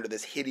fallen under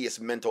this hideous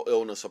mental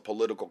illness of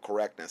political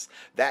correctness.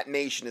 That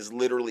nation is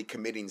literally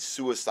committing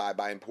suicide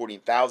by importing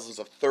thousands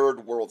of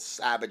third world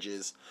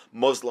savages,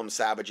 Muslim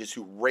savages,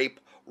 who rape,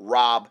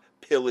 rob,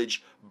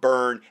 pillage,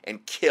 burn,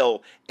 and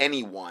kill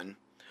anyone,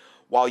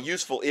 while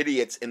useful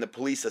idiots in the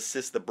police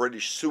assist the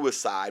British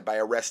suicide by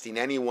arresting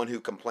anyone who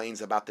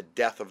complains about the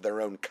death of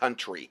their own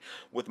country,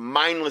 with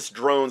mindless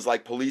drones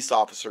like police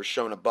officers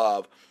shown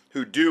above,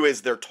 who do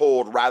as they're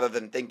told rather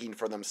than thinking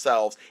for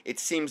themselves. It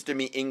seems to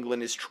me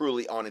England is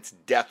truly on its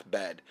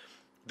deathbed.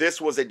 This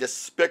was a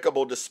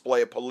despicable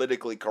display of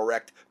politically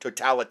correct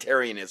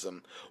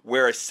totalitarianism,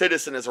 where a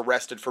citizen is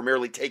arrested for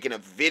merely taking a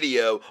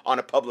video on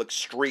a public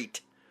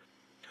street,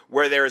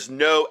 where there is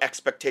no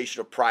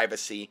expectation of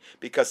privacy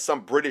because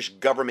some British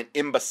government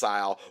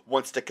imbecile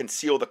wants to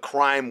conceal the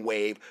crime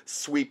wave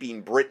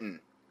sweeping Britain.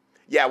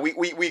 Yeah,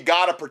 we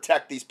gotta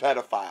protect these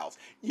pedophiles.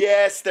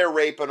 Yes, they're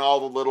raping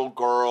all the little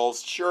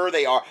girls. Sure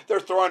they are.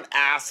 They're throwing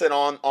acid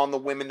on the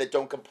women that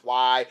don't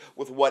comply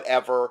with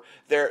whatever.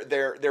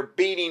 They're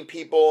beating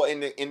people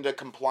into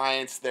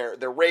compliance. They're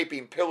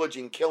raping,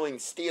 pillaging, killing,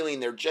 stealing.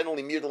 They're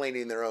generally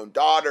mutilating their own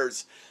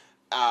daughters.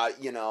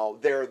 You know,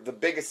 they're the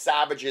biggest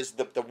savages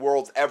that the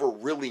world's ever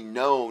really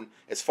known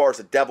as far as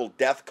a devil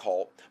death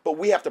cult. But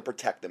we have to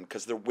protect them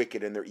because they're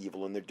wicked and they're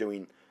evil and they're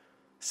doing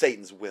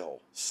Satan's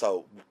will.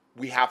 So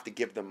we have to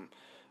give them,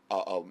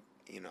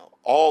 you know,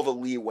 all the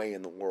leeway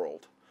in the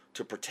world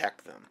to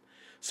protect them.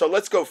 So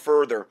let's go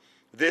further.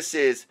 This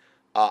is,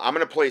 I'm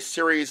going to play a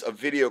series of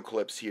video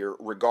clips here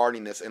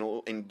regarding this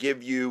and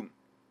give you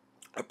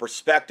a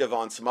perspective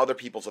on some other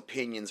people's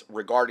opinions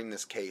regarding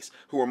this case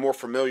who are more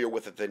familiar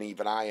with it than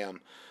even I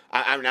am.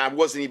 I mean, I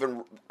was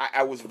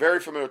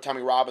very familiar with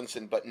Tommy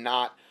Robinson, but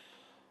not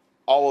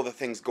all of the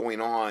things going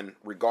on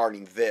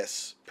regarding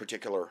this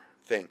particular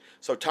thing.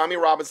 So Tommy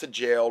Robinson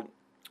jailed,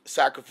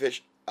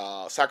 sacrificed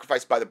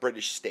by the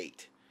British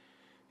state.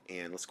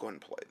 And let's go ahead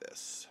and play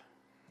this.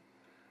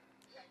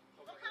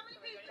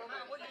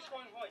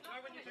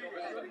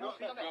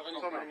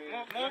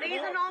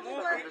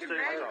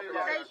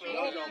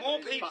 More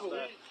people.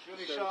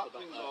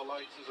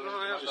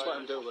 Just let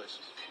them do this.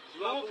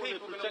 More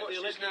people are going to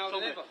watch this now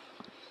than ever.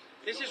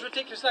 This is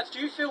ridiculous, lads. Do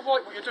you feel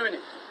right what you're doing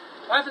it?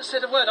 I haven't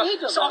said a word.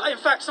 In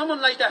fact,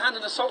 someone laid their hand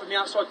and assaulted me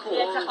outside court.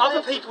 Yeah, exactly.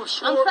 Other people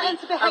swore at me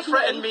and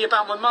threatened me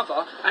about my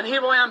mother, and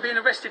here I am being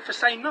arrested for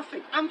saying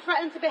nothing. I'm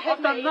threatened to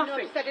behead me. I've done nothing.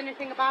 You never said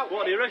anything about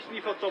what, it. are you arresting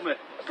you for, Tommy?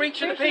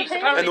 Breaching the peace,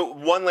 apparently. And the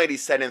one lady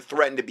said and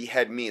threatened to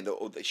behead me,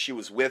 that she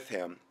was with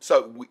him.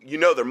 So, you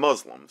know they're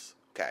Muslims.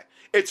 Okay.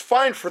 It's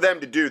fine for them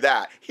to do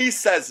that. He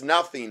says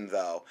nothing,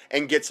 though,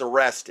 and gets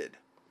arrested.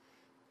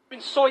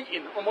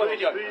 Inciting on my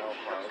video.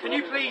 Can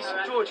you please,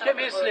 George, get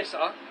me a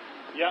solicitor?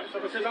 Yeah,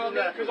 because I'm on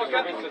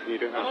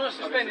a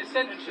suspended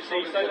sentence, you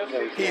see.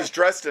 So he's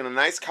dressed in a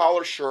nice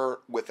collar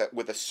shirt with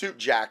a suit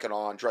jacket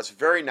on, dressed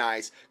very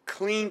nice,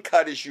 clean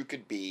cut as you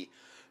could be,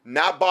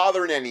 not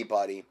bothering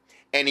anybody,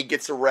 and he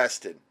gets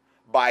arrested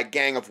by a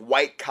gang of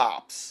white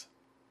cops.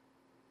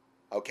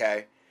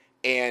 Okay?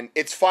 And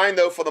it's fine,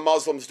 though, for the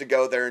Muslims to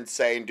go there and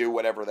say and do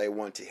whatever they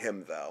want to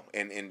him, though,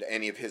 and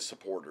any of his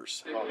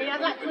supporters. He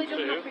has actually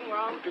done nothing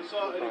wrong. You can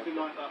start anything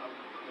like that.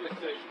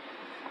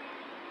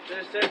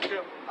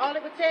 All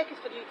it would take is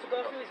for you to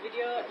go through his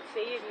video and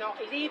see he's not.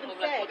 He's even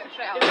said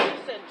they're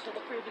innocent till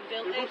they're proven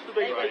guilty.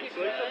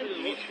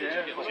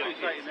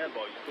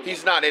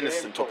 He's not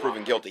innocent until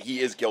proven guilty.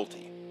 He is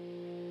guilty.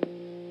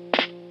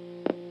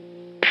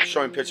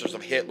 Showing pictures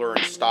of Hitler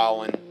and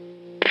Stalin.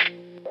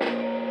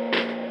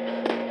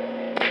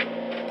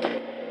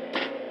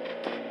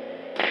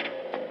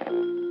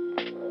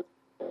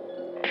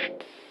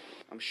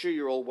 I'm sure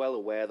you're all well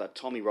aware that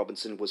Tommy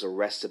Robinson was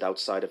arrested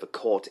outside of a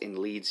court in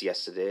Leeds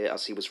yesterday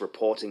as he was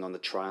reporting on the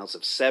trials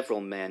of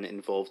several men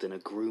involved in a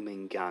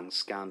grooming gang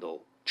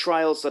scandal.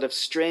 Trials that have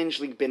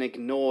strangely been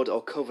ignored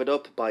or covered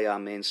up by our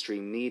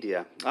mainstream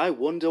media. I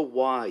wonder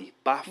why.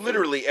 Baffling.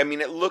 Literally, I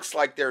mean, it looks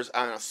like there's,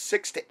 I don't know,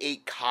 6 to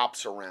 8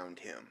 cops around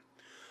him.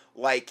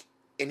 Like,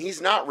 and he's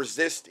not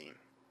resisting.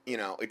 You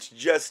know, it's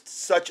just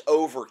such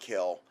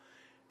overkill.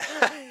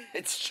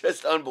 It's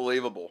just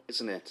unbelievable.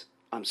 Isn't it?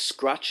 I'm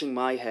scratching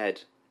my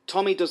head.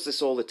 Tommy does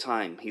this all the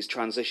time. He's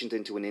transitioned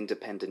into an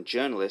independent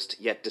journalist,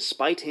 yet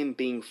despite him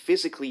being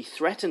physically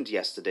threatened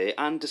yesterday,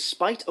 and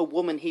despite a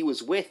woman he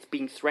was with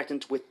being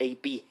threatened with a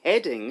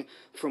beheading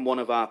from one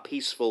of our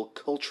peaceful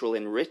cultural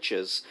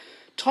enrichers,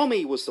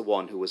 Tommy was the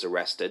one who was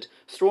arrested,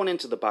 thrown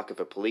into the back of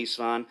a police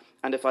van,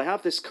 and if I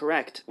have this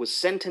correct, was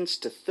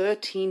sentenced to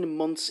 13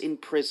 months in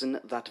prison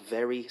that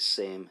very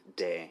same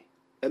day.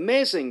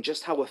 Amazing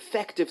just how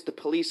effective the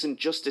police and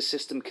justice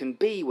system can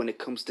be when it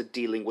comes to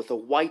dealing with a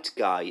white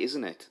guy,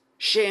 isn't it?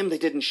 Shame they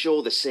didn't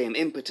show the same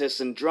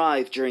impetus and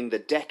drive during the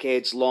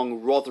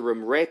decades-long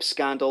Rotherham rape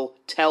scandal,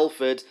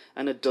 Telford,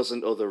 and a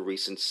dozen other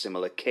recent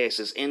similar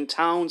cases in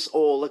towns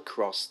all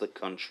across the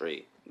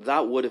country.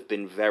 That would have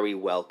been very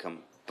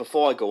welcome.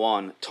 Before I go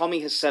on, Tommy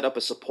has set up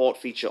a support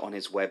feature on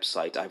his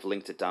website. I've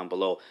linked it down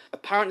below.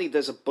 Apparently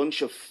there's a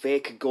bunch of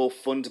fake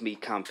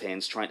GoFundMe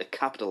campaigns trying to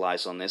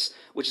capitalise on this,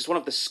 which is one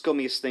of the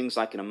scummiest things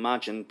I can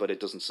imagine, but it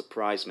doesn't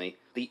surprise me.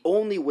 The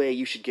only way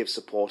you should give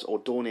support or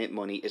donate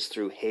money is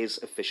through his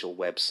official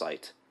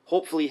website.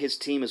 Hopefully his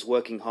team is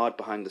working hard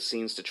behind the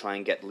scenes to try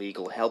and get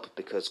legal help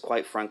because,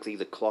 quite frankly,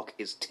 the clock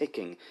is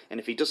ticking, and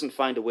if he doesn't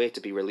find a way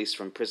to be released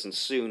from prison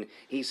soon,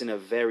 he's in a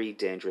very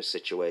dangerous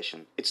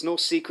situation. It's no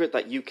secret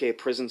that UK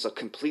prisons are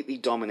completely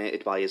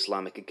dominated by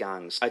Islamic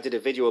gangs. I did a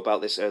video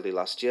about this early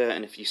last year,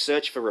 and if you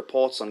search for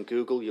reports on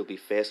Google, you'll be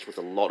faced with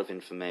a lot of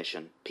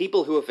information.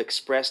 People who have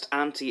expressed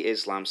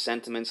anti-Islam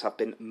sentiments have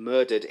been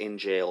murdered in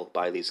jail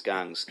by these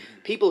gangs.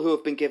 People who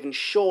have been given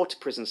short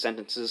prison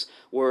sentences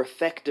were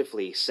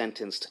effectively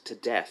sentenced to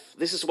death.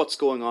 This is what's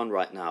going on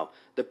right now.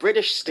 The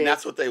British state... And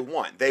that's what they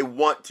want. They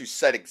want to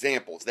set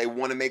examples. They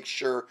want to make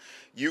sure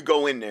you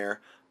go in there.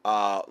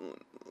 Let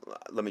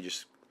me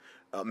just...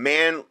 A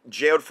man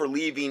jailed for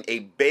leaving a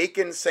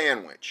bacon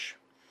sandwich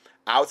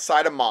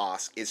outside a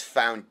mosque is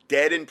found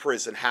dead in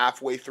prison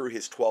halfway through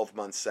his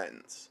 12-month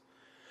sentence.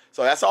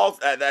 So that's all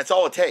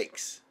it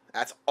takes.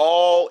 That's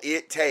all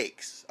it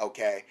takes,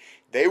 okay?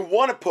 They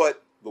want to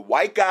put the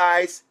white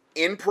guys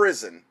in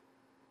prison,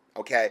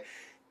 okay,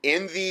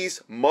 in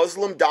these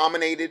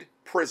Muslim-dominated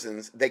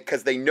prisons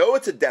because they know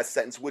it's a death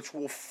sentence, which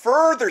will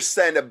further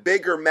send a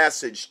bigger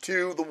message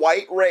to the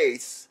white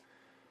race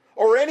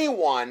or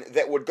anyone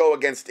that would go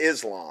against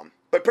Islam,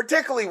 but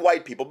particularly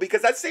white people,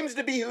 because that seems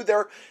to be who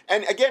they're...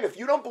 And again, if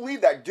you don't believe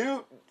that,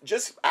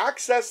 just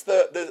access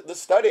the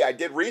study I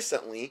did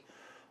recently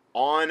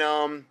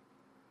on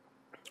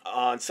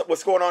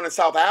what's going on in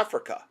South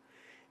Africa.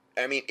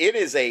 I mean, it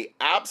is a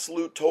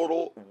absolute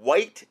total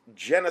white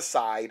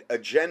genocide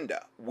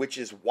agenda, which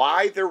is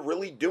why they're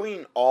really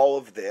doing all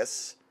of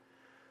this,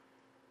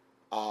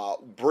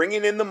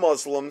 bringing in the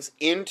Muslims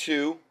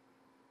into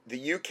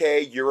the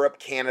UK, Europe,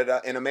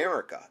 Canada, and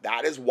America.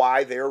 That is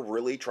why they're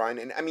really trying.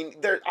 And I mean,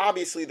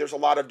 obviously there's a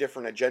lot of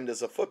different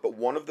agendas afoot, but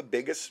one of the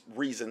biggest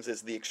reasons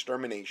is the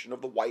extermination of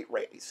the white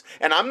race.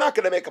 And I'm not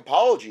going to make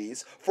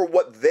apologies for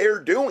what they're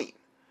doing.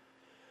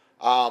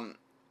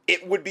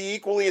 It would be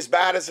equally as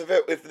bad as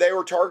if they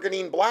were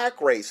targeting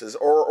black races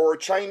or a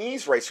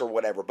Chinese race or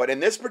whatever. But in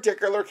this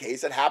particular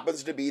case, it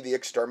happens to be the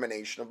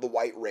extermination of the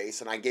white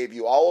race. And I gave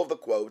you all of the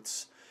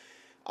quotes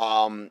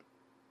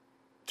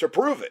to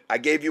prove it. I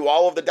gave you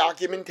all of the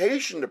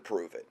documentation to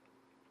prove it.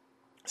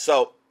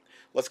 So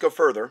let's go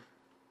further.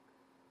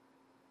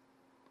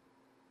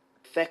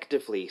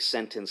 Effectively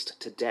sentenced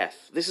to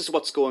death. This is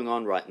what's going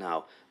on right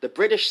now. The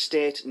British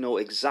state know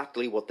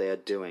exactly what they are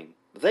doing.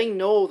 They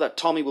know that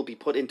Tommy will be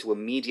put into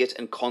immediate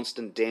and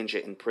constant danger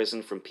in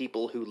prison from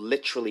people who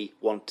literally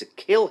want to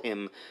kill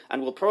him,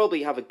 and will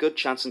probably have a good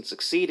chance in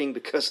succeeding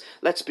because,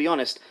 let's be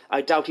honest,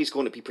 I doubt he's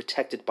going to be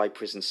protected by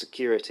prison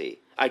security.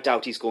 I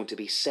doubt he's going to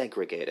be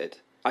segregated.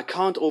 I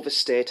can't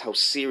overstate how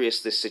serious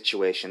this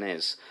situation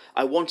is.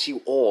 I want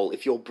you all,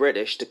 if you're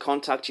British, to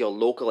contact your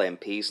local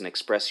MPs and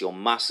express your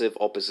massive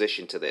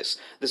opposition to this.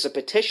 There's a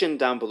petition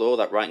down below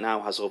that right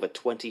now has over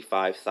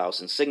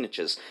 25,000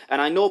 signatures,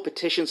 and I know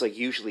petitions are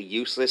usually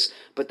useless,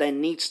 but there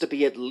needs to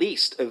be at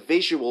least a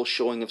visual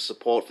showing of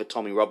support for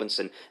Tommy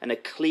Robinson and a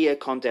clear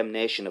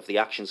condemnation of the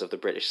actions of the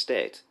British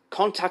state.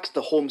 Contact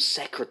the Home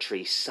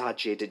Secretary,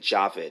 Sajid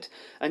Javid.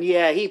 And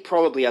yeah, he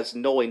probably has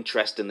no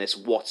interest in this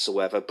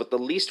whatsoever, but the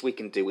least we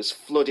can do is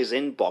flood his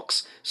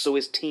inbox so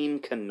his team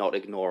cannot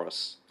ignore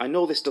us. I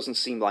know this doesn't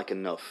seem like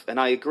enough, and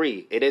I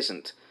agree, it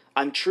isn't.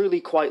 I'm truly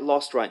quite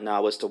lost right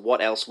now as to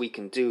what else we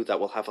can do that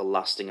will have a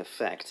lasting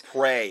effect.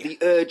 Pray. The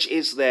urge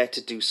is there to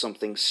do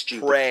something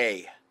stupid.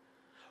 Pray.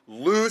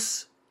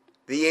 Loose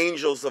the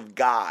angels of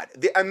God.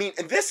 And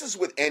this is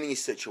with any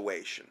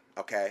situation,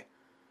 okay?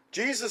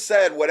 Jesus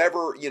said,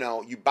 whatever,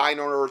 you bind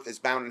on earth is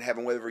bound in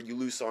heaven, whatever you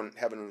loose on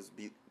heaven is,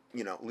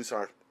 loose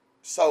on earth.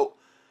 So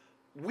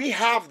we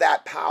have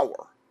that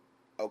power,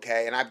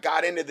 okay? And I've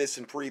got into this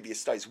in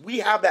previous studies. We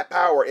have that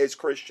power as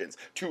Christians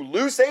to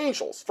loose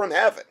angels from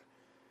heaven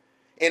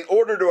in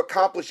order to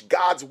accomplish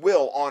God's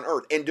will on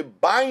earth and to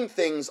bind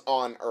things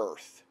on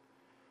earth,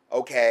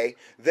 okay,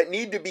 that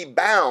need to be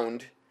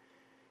bound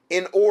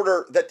in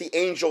order that the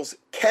angels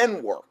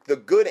can work, the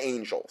good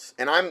angels.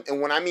 And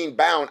when I mean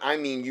bound, I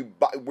mean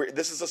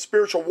this is a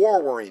spiritual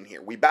war we're in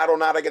here. We battle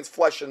not against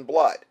flesh and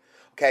blood.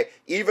 Okay,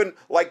 even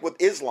like with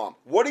Islam,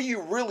 what are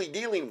you really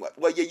dealing with?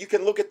 Well, yeah, you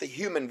can look at the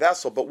human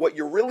vessel, but what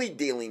you're really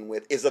dealing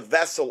with is a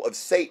vessel of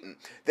Satan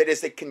that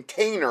is a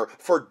container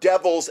for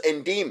devils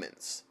and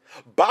demons.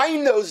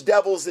 Bind those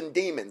devils and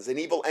demons and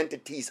evil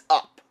entities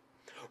up.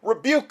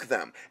 Rebuke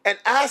them and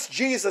ask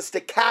Jesus to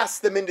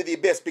cast them into the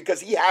abyss because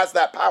he has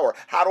that power.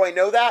 How do I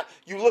know that?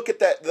 You look at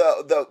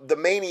the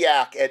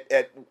maniac at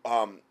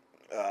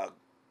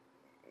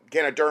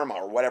Ganoderma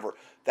or whatever,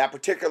 that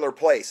particular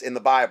place in the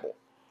Bible.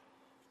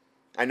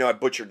 I know I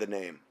butchered the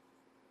name.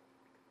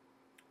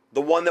 The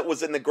one that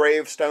was in the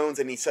gravestones,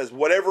 and he says,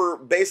 whatever,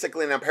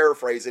 basically, and I'm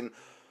paraphrasing,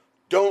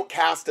 don't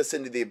cast us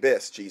into the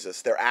abyss,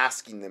 Jesus. They're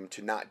asking them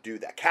to not do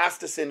that.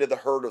 Cast us into the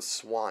herd of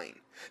swine.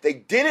 They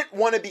didn't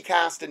want to be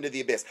cast into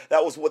the abyss.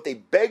 That was what they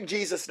begged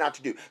Jesus not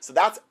to do. So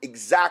that's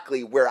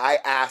exactly where I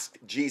asked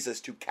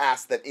Jesus to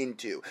cast them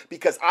into.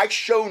 Because I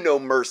show no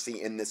mercy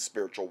in this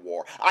spiritual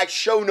war. I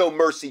show no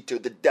mercy to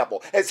the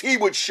devil, as he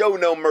would show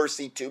no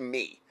mercy to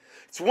me.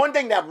 It's one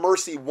thing to have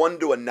mercy one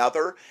to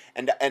another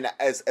and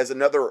as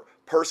another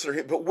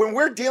person, but when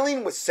we're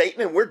dealing with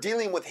Satan and we're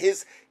dealing with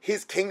his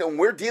kingdom,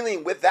 we're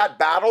dealing with that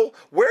battle,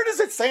 where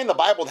does it say in the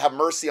Bible to have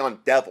mercy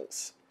on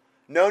devils?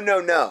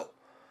 No.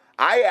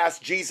 I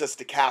asked Jesus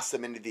to cast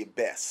them into the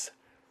abyss.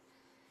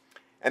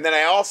 And then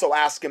I also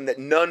asked him that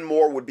none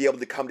more would be able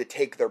to come to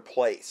take their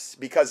place.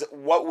 Because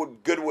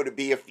good would it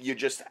be if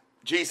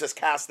Jesus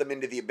cast them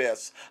into the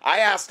abyss? I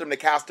asked him to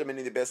cast them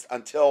into the abyss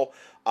until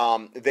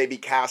they be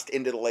cast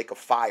into the lake of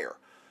fire.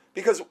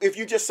 Because if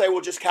you just say,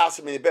 well, just cast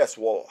them in the abyss,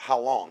 well, how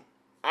long?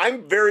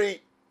 I'm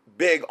very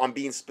big on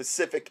being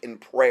specific in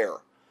prayer.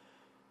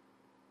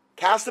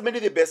 Cast them into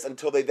the abyss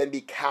until they then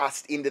be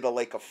cast into the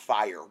lake of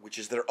fire, which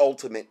is their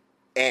ultimate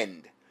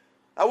end.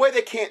 That way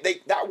they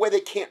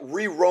can't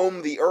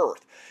re-roam the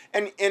earth.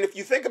 And if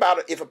you think about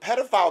it, if a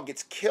pedophile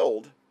gets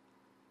killed,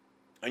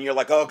 and you're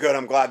like, oh good,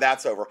 I'm glad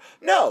that's over.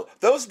 No,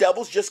 those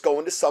devils just go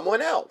into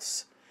someone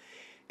else.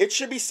 It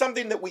should be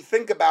something that we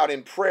think about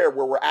in prayer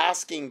where we're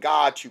asking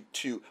God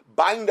to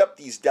bind up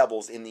these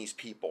devils in these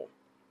people.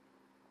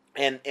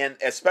 And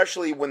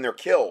especially when they're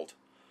killed,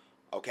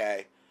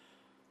 okay?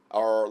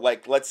 Or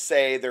like, let's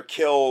say they're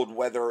killed,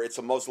 whether it's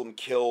a Muslim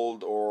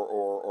killed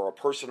or a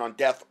person on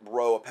death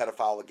row, a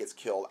pedophile that gets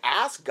killed.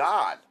 Ask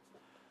God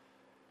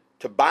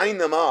to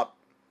bind them up,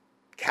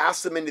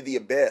 cast them into the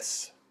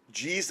abyss.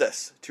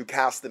 Jesus to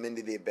cast them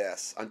into the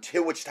abyss,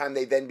 until which time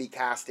they then be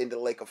cast into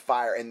the lake of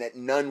fire, and that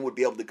none would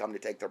be able to come to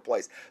take their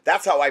place.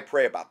 That's how I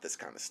pray about this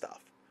kind of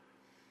stuff.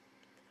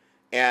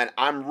 And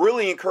I'm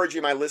really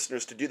encouraging my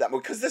listeners to do that,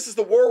 because this is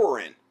the war we're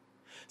in.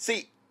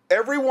 See,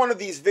 every one of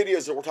these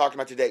videos that we're talking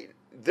about today,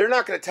 they're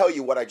not going to tell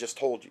you what I just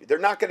told you. They're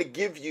not going to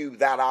give you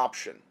that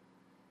option.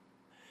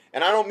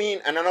 And I don't mean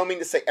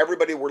to say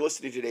everybody we're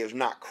listening to today is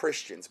not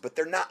Christians, but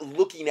they're not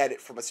looking at it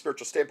from a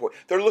spiritual standpoint.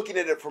 They're looking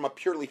at it from a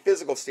purely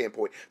physical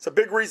standpoint. It's a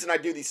big reason I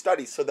do these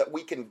studies, so that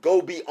we can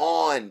go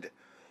beyond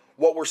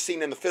what we're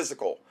seeing in the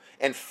physical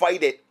and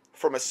fight it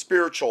from a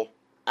spiritual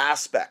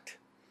aspect.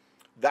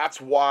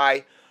 That's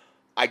why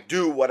I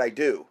do what I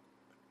do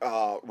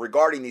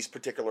regarding these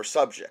particular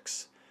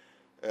subjects.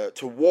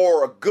 To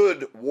war a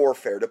good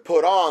warfare, to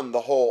put on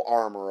the whole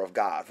armor of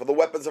God. For the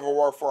weapons of our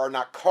warfare are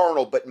not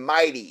carnal, but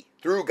mighty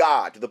through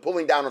God to the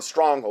pulling down of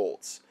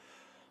strongholds.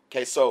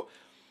 Okay, so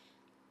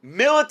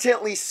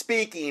militantly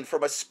speaking,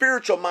 from a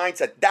spiritual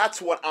mindset,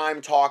 that's what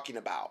I'm talking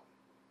about.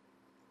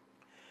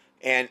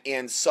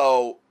 And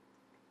so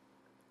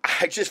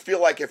I just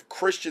feel like if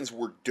Christians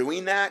were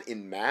doing that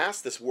in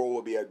mass, this world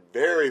would be a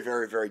very,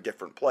 very, very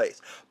different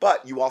place.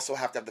 But you also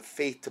have to have the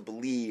faith to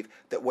believe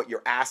that what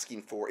you're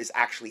asking for is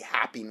actually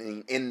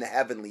happening in the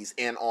heavenlies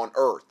and on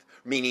earth,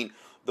 meaning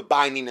the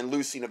binding and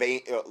loosing of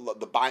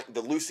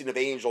the loosing of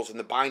angels and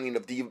the binding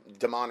of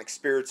demonic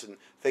spirits and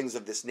things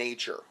of this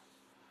nature.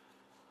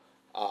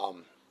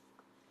 And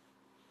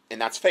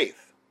that's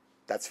faith.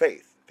 That's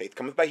faith. Faith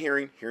comes by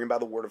hearing, hearing by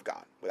the word of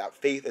God. Without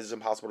faith, it is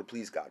impossible to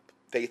please God.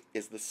 Faith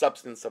is the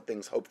substance of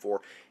things hoped for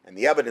and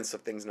the evidence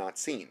of things not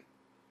seen.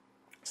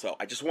 So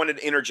I just wanted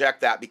to interject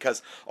that,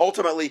 because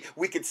ultimately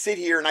we could sit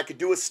here and I could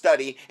do a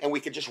study and we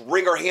could just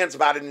wring our hands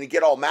about it and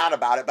get all mad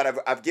about it,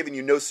 but I've given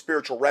you no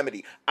spiritual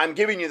remedy. I'm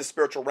giving you the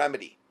spiritual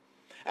remedy.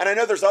 And I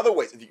know there's other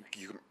ways.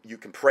 You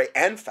can pray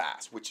and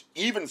fast, which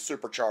even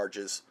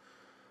supercharges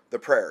the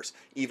prayers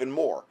even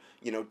more.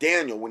 You know,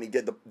 Daniel, when he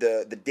did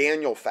the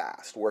Daniel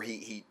fast, where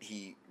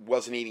he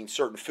wasn't eating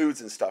certain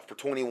foods and stuff for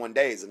 21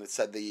 days, and it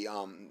said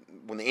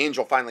when the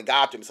angel finally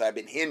got to him, said, I've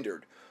been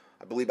hindered,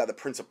 I believe, by the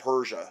prince of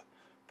Persia,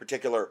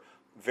 particular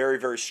very,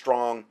 very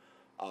strong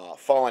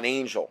fallen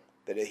angel,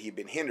 that he'd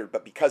been hindered.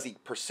 But because he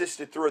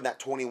persisted through in that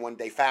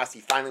 21-day fast, he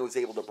finally was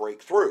able to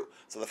break through.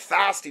 So the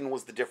fasting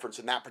was the difference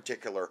in that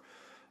particular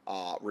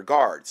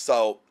regard.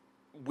 So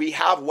we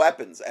have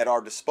weapons at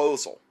our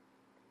disposal.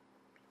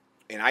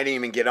 And I didn't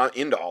even get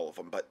into all of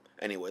them. But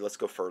anyway, let's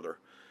go further.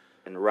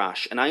 And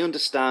rash. And I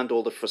understand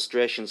all the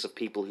frustrations of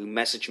people who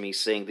message me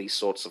saying these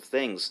sorts of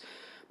things.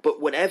 But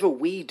whatever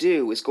we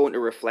do is going to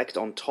reflect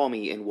on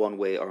Tommy in one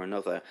way or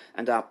another,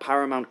 and our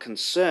paramount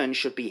concern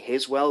should be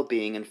his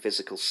well-being and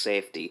physical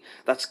safety.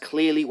 That's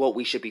clearly what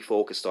we should be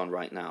focused on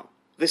right now.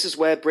 This is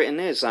where Britain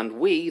is, and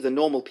we, the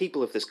normal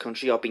people of this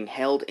country, are being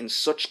held in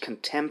such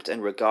contempt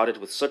and regarded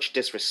with such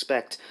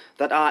disrespect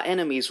that our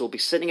enemies will be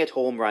sitting at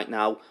home right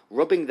now,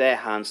 rubbing their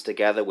hands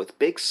together with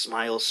big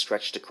smiles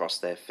stretched across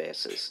their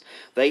faces.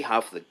 They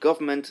have the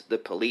government, the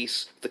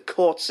police, the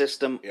court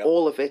system,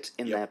 all of it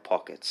in their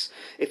pockets.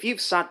 If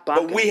you've sat back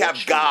but we have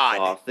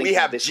God, we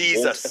have this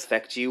Jesus, won't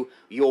affect you,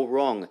 you're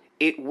wrong.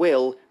 It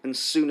will, and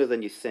sooner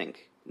than you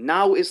think.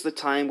 Now is the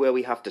time where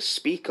we have to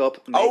speak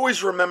up.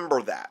 Always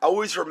remember that.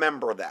 Always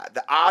remember that.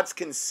 The odds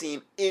can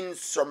seem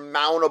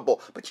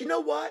insurmountable. But you know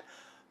what?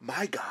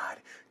 My God,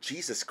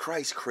 Jesus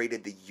Christ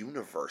created the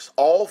universe.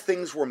 All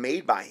things were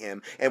made by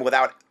him, and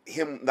without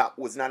him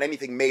was not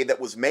anything made that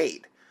was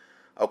made.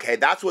 Okay,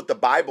 that's what the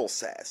Bible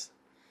says.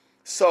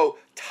 So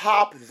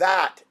top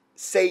that,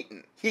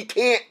 Satan. He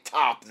can't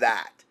top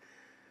that.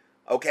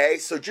 Okay,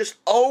 so just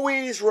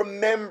always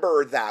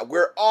remember that.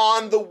 We're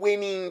on the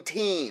winning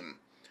team.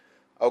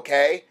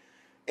 Okay?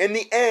 In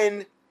the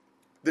end,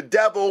 the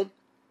devil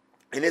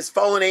and his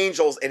fallen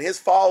angels and his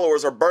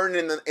followers are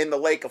burning in the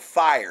lake of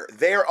fire.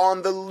 They're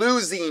on the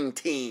losing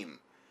team.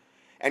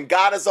 And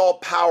God is all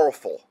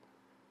powerful.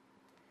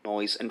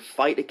 Noise and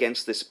fight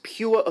against this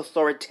pure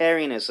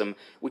authoritarianism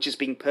which is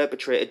being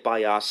perpetrated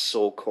by our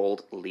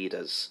so-called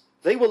leaders.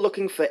 They were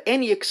looking for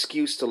any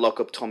excuse to lock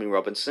up Tommy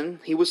Robinson.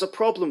 He was a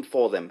problem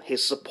for them.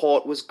 His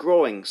support was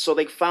growing, so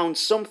they found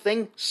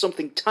something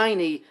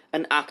tiny,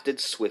 and acted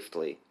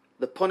swiftly.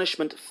 The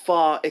punishment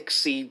far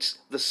exceeds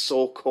the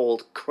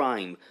so-called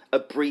crime, a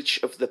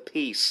breach of the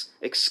peace.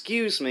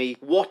 Excuse me,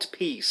 what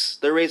peace?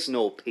 There is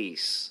no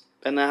peace.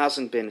 And there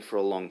hasn't been for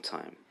a long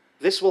time.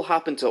 This will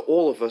happen to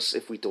all of us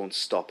if we don't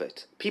stop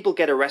it. People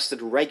get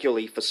arrested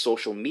regularly for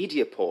social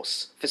media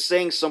posts, for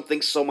saying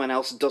something someone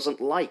else doesn't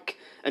like,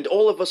 and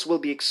all of us will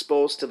be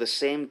exposed to the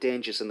same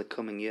dangers in the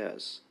coming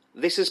years.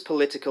 This is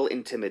political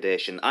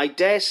intimidation. I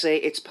dare say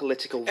it's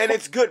political... And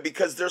it's good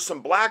because there's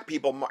some black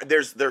people,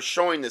 they're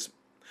showing this...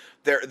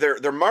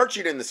 They're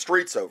marching in the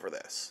streets over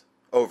this,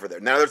 over there.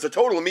 Now, there's a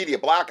total media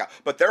blackout,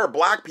 but there are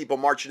black people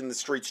marching in the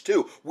streets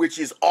too, which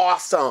is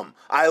awesome.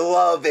 I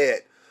love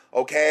it,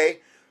 okay?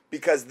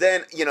 Because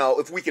then, you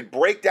know, if we could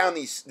break down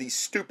these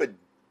stupid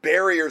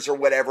barriers or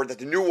whatever that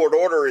the New World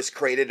Order has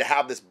created to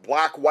have this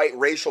black-white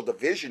racial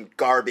division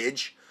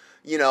garbage,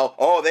 you know,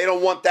 oh, they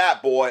don't want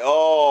that, boy.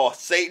 Oh,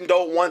 Satan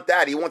don't want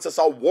that. He wants us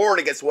all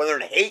warring against one another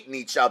and hating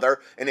each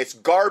other, and it's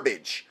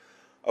garbage.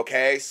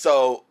 Okay,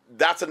 so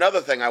that's another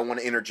thing I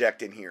want to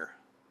interject in here.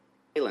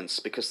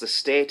 Violence, because the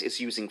state is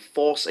using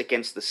force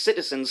against the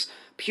citizens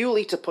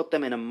purely to put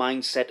them in a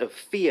mindset of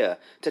fear,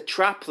 to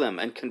trap them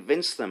and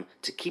convince them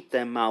to keep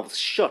their mouths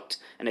shut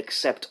and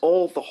accept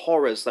all the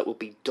horrors that will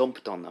be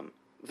dumped on them.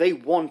 They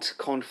want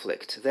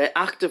conflict. They're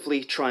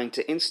actively trying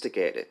to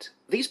instigate it.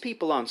 These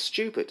people aren't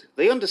stupid.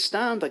 They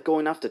understand that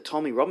going after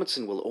Tommy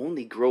Robinson will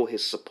only grow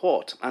his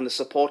support and the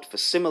support for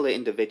similar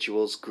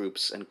individuals,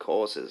 groups, and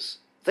causes.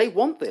 They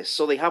want this,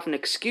 so they have an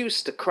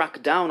excuse to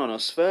crack down on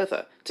us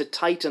further, to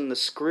tighten the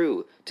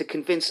screw, to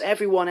convince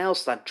everyone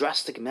else that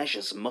drastic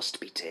measures must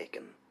be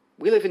taken.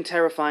 We live in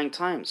terrifying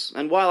times,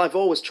 and while I've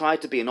always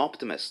tried to be an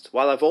optimist,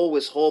 while I've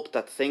always hoped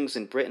that things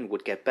in Britain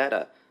would get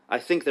better, I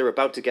think they're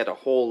about to get a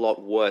whole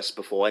lot worse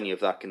before any of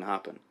that can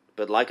happen.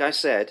 But like I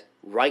said,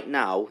 right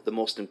now, the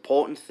most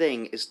important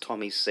thing is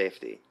Tommy's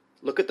safety.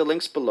 Look at the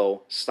links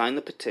below, sign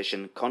the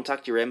petition,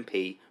 contact your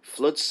MP,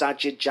 flood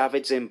Sajid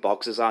Javid's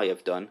inbox as I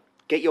have done,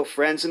 get your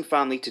friends and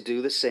family to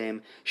do the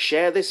same,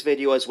 share this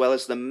video as well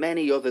as the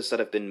many others that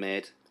have been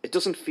made. It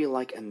doesn't feel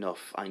like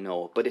enough, I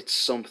know, but it's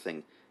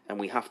something, and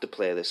we have to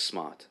play this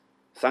smart.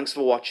 Thanks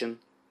for watching.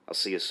 I'll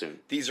see you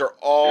soon. These are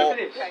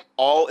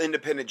all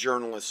independent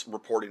journalists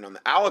reporting on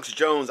that. Alex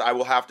Jones, I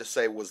will have to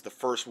say, was the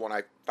first one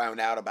I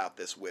found out about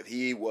this with.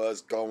 He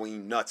was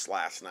going nuts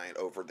last night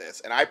over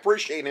this, and I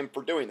appreciate him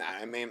for doing that.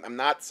 I mean, I'm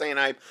not saying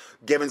I've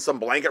given some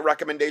blanket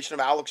recommendation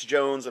of Alex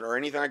Jones or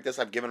anything like this.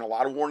 I've given a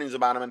lot of warnings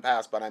about him in the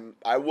past, but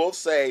I will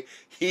say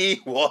he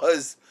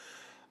was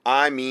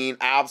I mean,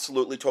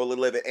 absolutely, totally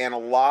livid. And a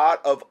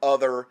lot of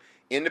other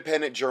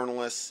independent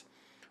journalists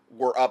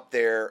were up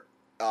there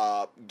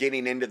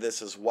getting into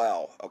this as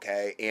well.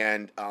 Okay,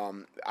 and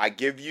I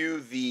give you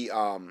the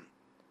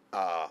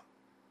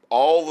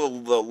all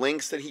the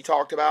links that he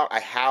talked about. I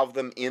have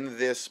them in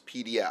this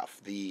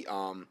PDF. The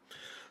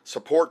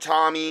support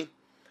Tommy.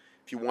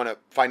 If you want to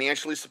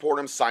financially support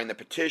him, sign the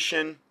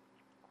petition.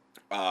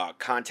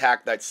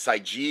 Contact that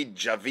Sajid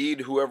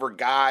Javid, whoever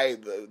guy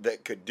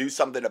that could do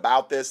something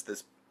about this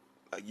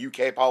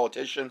UK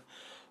politician.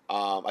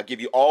 I'll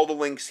give you all the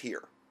links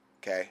here,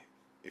 okay,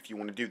 if you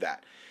want to do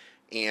that.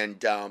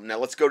 And now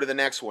let's go to the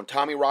next one.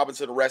 Tommy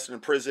Robinson arrested in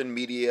prison,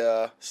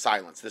 media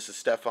silence. This is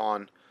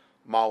Stefan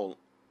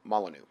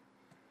Molyneux.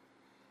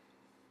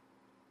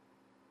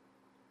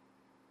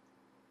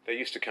 They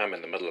used to come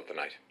in the middle of the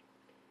night.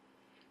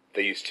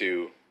 They used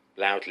to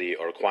loudly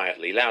or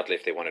quietly, loudly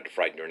if they wanted to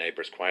frighten your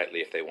neighbors, quietly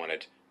if they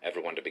wanted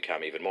everyone to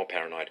become even more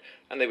paranoid,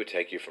 and they would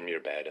take you from your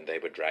bed and they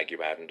would drag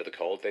you out into the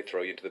cold. They'd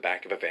throw you into the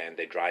back of a van.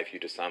 They'd drive you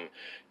to some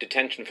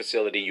detention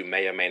facility. You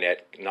may or may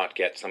not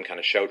get some kind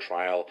of show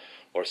trial,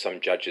 or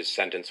some judge's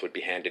sentence would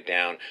be handed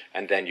down,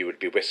 and then you would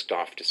be whisked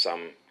off to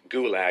some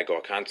gulag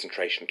or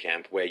concentration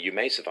camp where you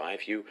may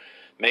survive, you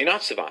may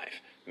not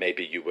survive.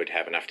 Maybe you would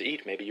have enough to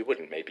eat, maybe you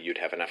wouldn't. Maybe you'd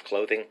have enough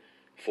clothing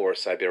for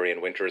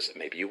Siberian winters,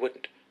 maybe you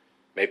wouldn't.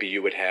 Maybe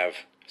you would have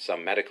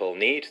some medical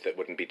need that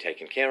wouldn't be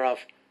taken care of.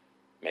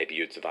 Maybe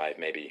you'd survive,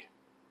 maybe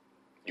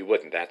you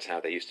wouldn't. That's how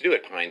they used to do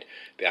it behind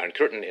the Iron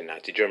Curtain in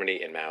Nazi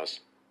Germany, in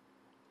Mao's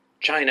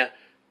China,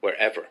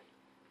 wherever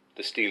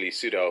the steely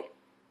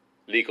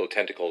pseudo-legal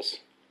tentacles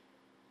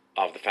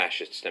of the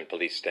fascists and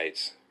police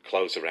states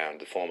close around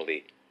the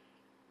formerly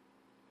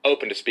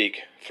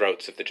open-to-speak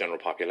throats of the general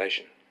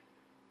population.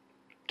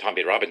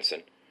 Tommy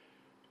Robinson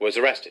was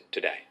arrested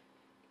today.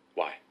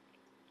 Why?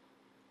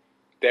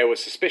 There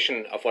was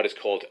suspicion of what is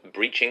called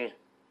breaching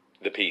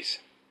the peace.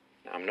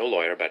 Now, I'm no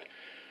lawyer, but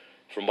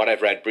from what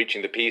I've read,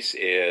 breaching the peace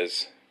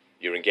is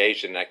you're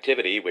engaged in an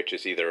activity which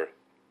is either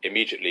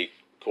immediately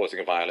causing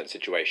a violent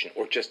situation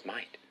or just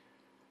might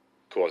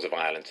cause a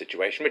violent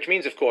situation, which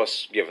means, of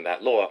course, given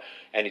that law,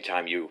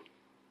 anytime you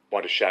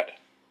want to shut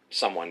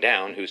someone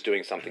down who's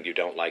doing something you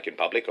don't like in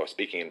public or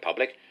speaking in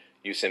public,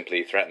 you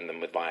simply threaten them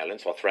with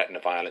violence or threaten a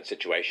violent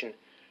situation,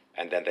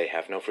 and then they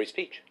have no free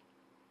speech.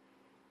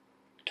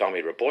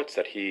 Tommy reports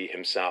that he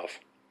himself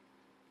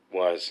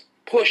was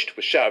pushed,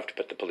 was shoved,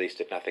 but the police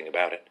did nothing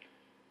about it.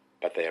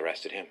 But they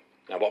arrested him.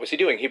 Now, what was he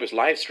doing? He was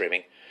live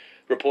streaming,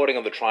 reporting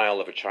on the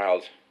trial of a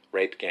child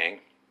rape gang.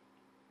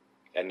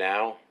 And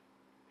now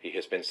he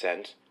has been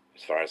sent,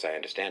 as far as I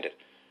understand it,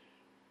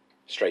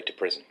 straight to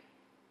prison.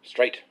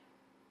 Straight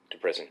to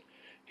prison.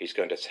 He's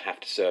going to have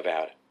to serve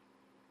out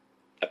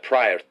a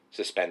prior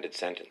suspended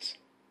sentence.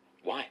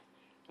 Why?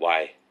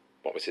 Why?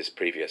 What was his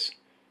previous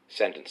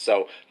sentence?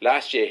 So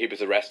last year he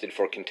was arrested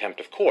for contempt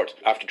of court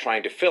after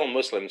trying to film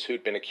Muslims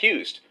who'd been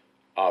accused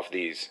of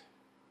these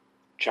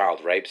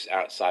child rapes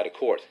outside a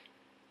court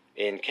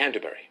in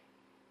Canterbury.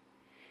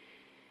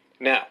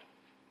 Now,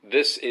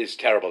 this is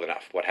terrible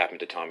enough, what happened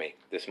to Tommy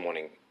this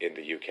morning in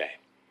the UK.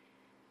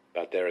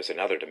 But there is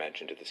another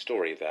dimension to the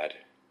story that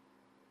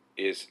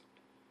is,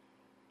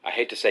 I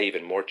hate to say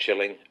even more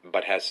chilling,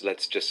 but has,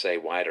 let's just say,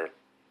 wider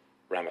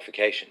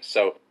ramifications.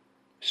 So,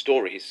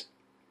 stories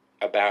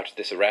about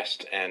this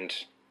arrest and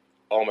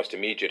almost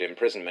immediate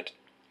imprisonment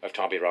of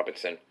Tommy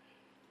Robinson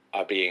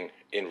are being,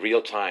 in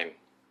real time,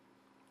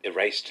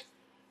 erased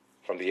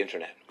from the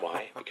internet.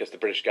 Why? Because the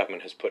British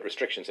government has put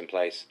restrictions in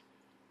place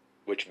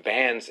which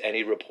bans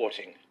any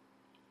reporting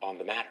on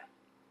the matter.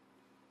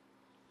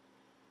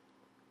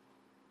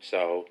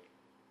 So,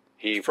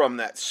 from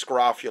that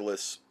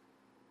scrofulous,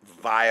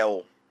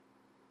 vile,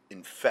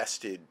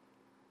 infested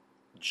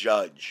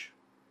judge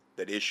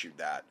that issued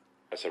that.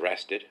 Was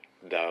arrested,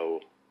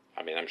 though,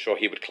 I mean, I'm sure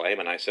he would claim,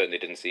 and I certainly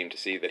didn't seem to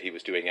see that he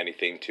was doing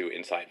anything to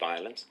incite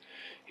violence.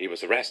 He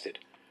was arrested.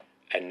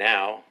 And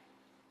now,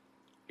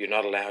 you're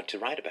not allowed to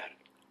write about it,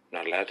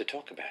 not allowed to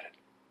talk about it.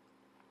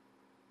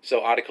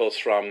 So articles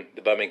from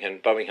the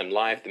Birmingham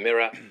Live, the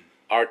Mirror,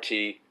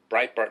 RT,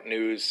 Breitbart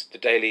News, the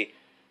Daily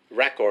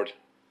Record,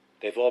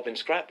 they've all been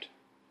scrapped.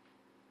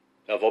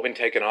 They've all been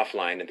taken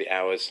offline in the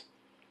hours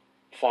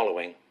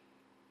following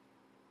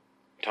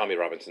Tommy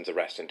Robinson's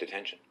arrest and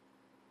detention.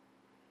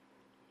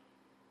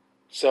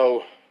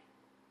 So,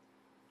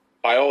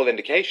 by all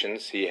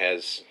indications, he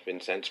has been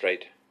sent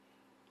straight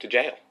to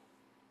jail.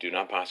 Do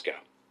not pass go.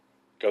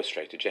 Go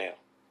straight to jail.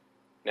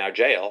 Now,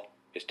 jail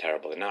is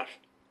terrible enough,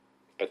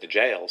 but the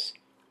jails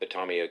that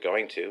Tommy are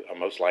going to are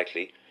most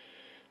likely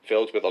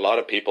filled with a lot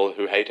of people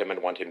who hate him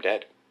and want him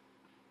dead.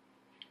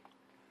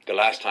 The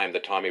last time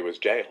that Tommy was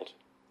jailed,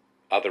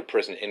 other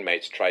prison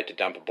inmates tried to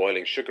dump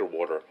boiling sugar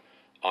water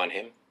on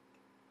him,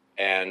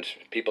 and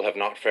people have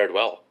not fared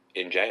well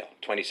in jail.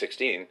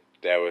 2016,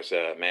 there was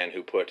a man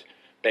who put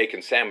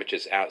bacon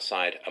sandwiches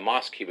outside a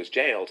mosque. He was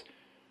jailed,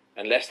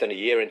 and less than a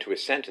year into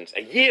his sentence,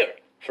 a year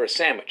for a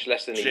sandwich,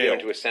 less than a year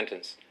into his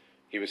sentence,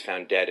 he was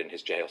found dead in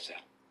his jail cell.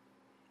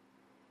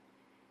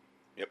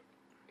 Yep.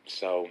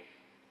 So,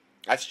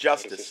 That's What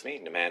does justice. this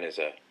mean? The man is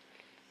a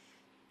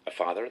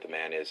father, the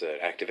man is an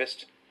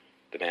activist,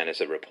 the man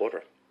is a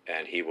reporter,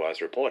 and he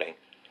was reporting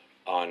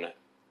on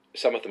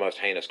some of the most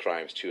heinous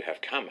crimes to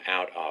have come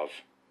out of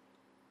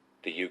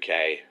the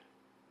UK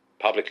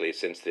publicly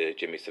since the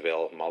Jimmy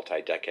Savile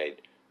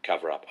multi-decade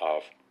cover-up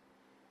of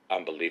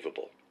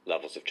unbelievable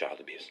levels of child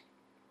abuse.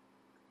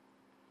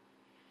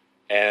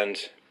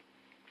 And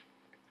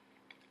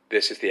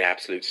this is the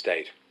absolute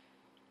state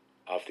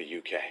of the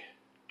UK.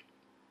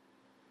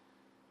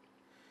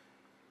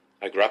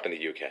 I grew up in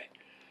the UK,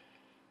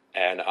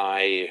 and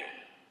I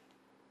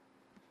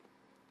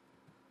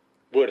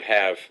would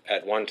have,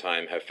 at one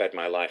time, have fed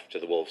my life to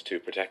the wolves to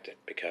protect it,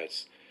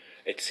 because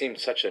it seemed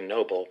such a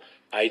noble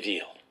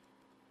ideal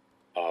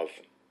of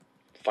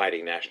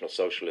fighting National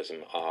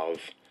Socialism, of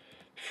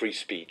free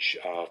speech,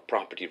 of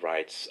property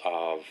rights,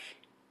 of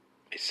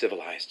a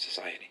civilized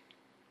society.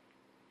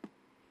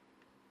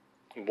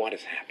 What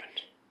has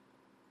happened?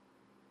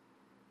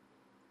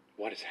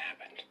 What has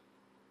happened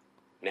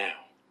now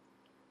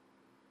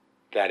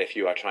that if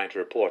you are trying to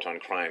report on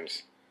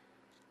crimes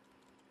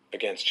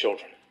against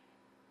children,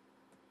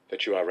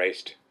 that you are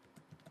erased,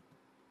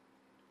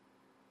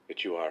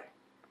 that you are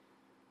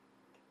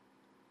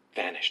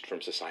vanished from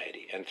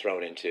society and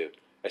thrown into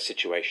a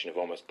situation of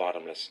almost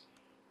bottomless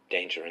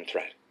danger and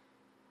threat?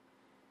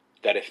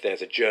 That if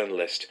there's a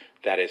journalist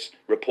that is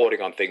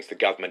reporting on things the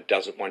government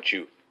doesn't want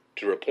you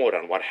to report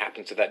on, what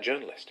happens to that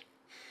journalist?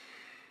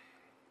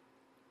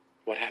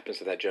 What happens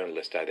to that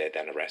journalist? Are they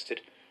then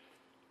arrested?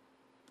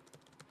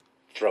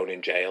 Thrown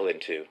in jail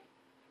into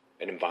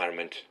an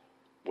environment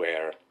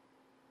where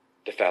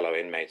the fellow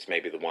inmates may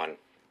be the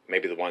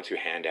ones who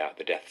hand out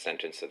the death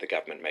sentence that the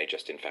government may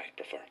just in fact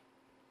prefer?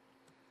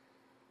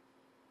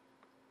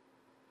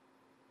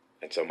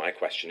 And so my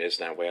question is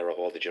now, where are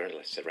all the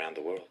journalists around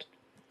the world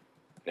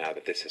now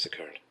that this has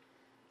occurred?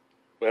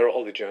 Where are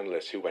all the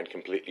journalists who went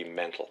completely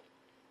mental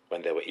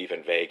when there were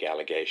even vague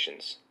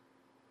allegations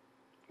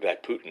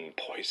that Putin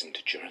poisoned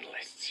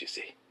journalists, you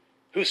see?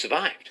 Who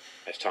survived,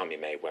 as Tommy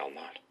may well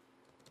not?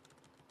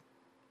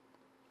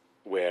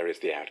 Where is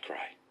the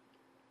outcry?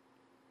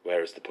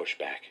 Where is the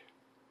pushback?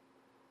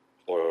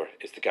 Or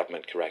is the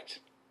government correct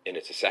in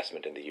its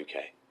assessment in the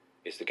UK?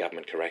 Is the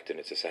government correct in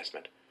its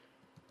assessment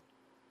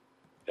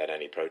that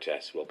any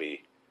protests will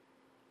be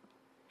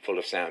full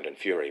of sound and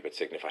fury but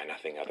signify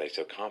nothing? Are they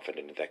so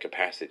confident in their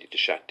capacity to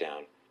shut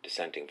down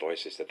dissenting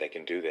voices that they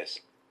can do this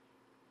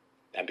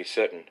and be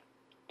certain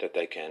that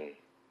they can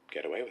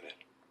get away with it?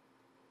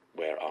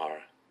 Where are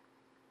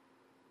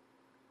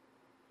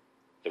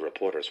the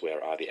reporters?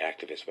 Where are the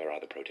activists? Where are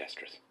the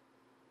protesters?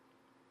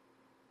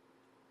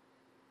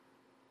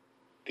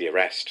 The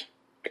arrest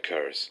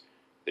occurs.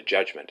 The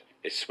judgment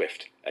is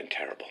swift and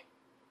terrible.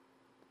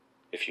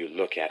 If you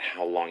look at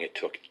how long it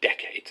took,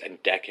 decades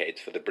and decades,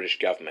 for the British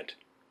government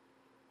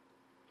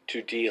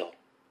to deal,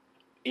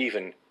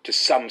 even to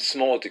some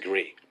small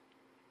degree,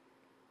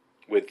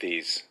 with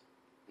these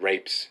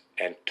rapes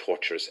and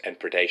tortures and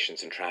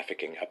predations and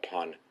trafficking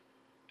upon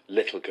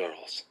little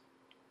girls.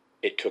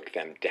 It took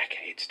them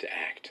decades to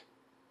act,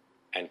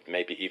 and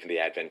maybe even the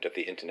advent of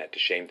the internet to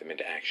shame them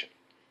into action.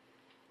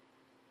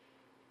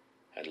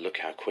 And look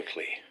how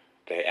quickly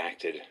they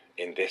acted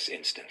in this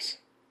instance.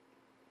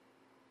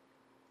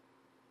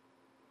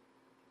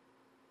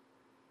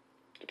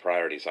 The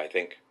priorities, I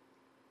think,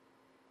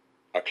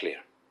 are clear.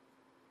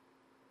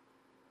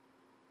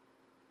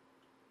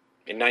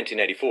 In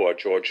 1984,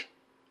 George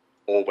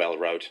Orwell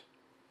wrote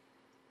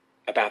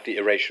about the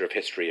erasure of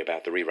history,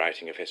 about the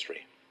rewriting of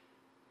history.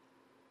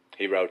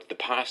 He wrote, "The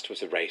past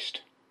was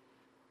erased,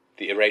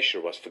 the erasure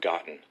was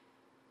forgotten,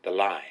 the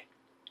lie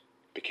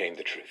became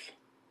the truth."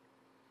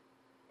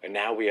 And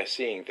now we are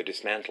seeing the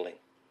dismantling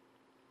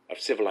of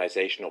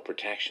civilizational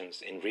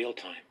protections in real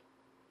time.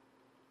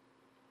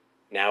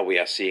 Now we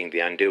are seeing the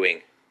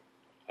undoing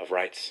of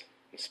rights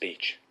and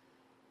speech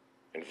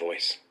and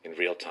voice in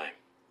real time.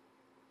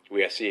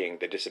 We are seeing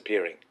the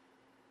disappearing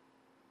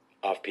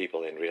of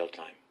people in real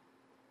time.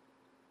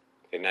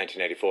 In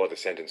 1984, the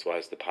sentence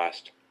was, "The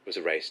past was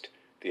erased,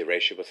 the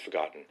erasure was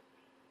forgotten,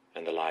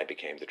 and the lie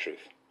became the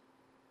truth."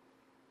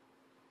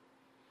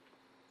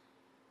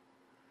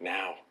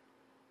 Now,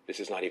 this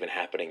is not even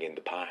happening in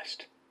the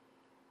past.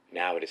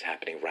 Now it is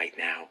happening right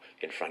now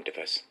in front of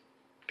us.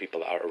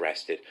 People are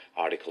arrested,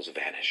 articles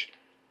vanish.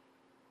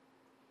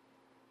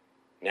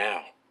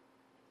 Now,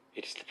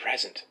 it is the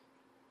present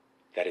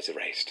that is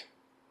erased,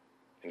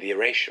 and the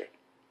erasure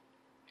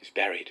is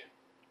buried.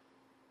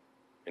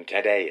 And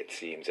today, it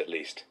seems, at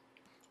least.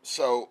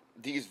 So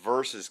these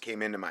verses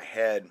came into my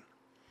head.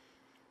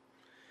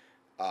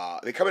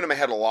 They come into my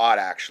head a lot,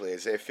 actually.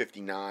 Isaiah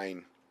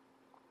 59.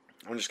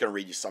 I'm just going to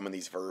read you some of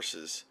these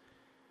verses.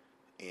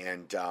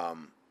 And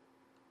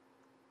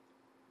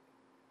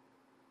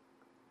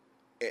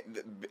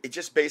it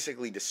just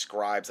basically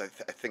describes, I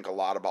think, a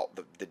lot about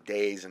the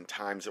days and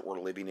times that we're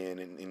living in.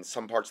 And in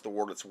some parts of the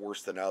world, it's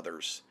worse than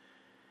others.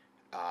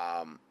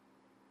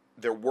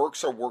 Their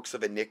works are works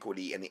of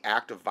iniquity, and the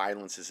act of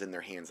violence is in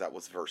their hands. That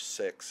was verse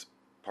 6,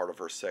 part of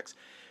verse 6.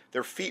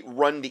 Their feet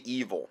run to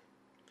evil.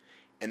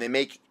 and they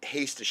make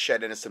haste to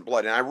shed innocent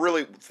blood. And I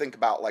really think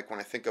about, like, when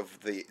I think of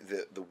the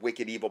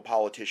wicked, evil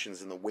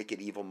politicians and the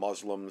wicked, evil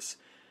Muslims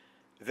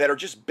that are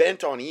just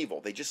bent on evil.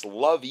 They just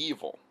love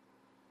evil.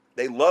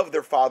 They love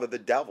their father, the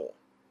devil.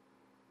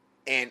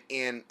 And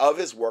of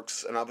his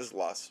works and of his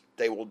lusts,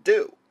 they will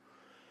do.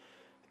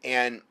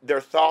 And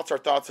their thoughts are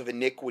thoughts of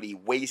iniquity,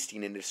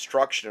 wasting, and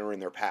destruction are in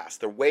their past.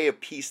 Their way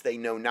of peace they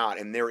know not,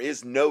 and there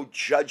is no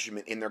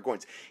judgment in their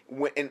goings.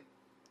 And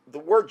the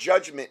word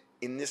judgment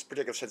in this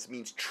particular sense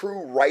means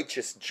true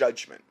righteous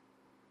judgment.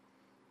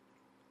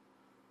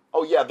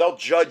 Oh yeah, they'll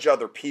judge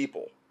other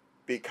people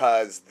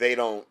because they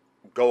don't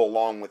go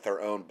along with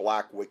their own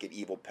black, wicked,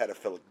 evil,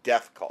 pedophilic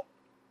death cult.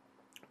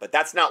 But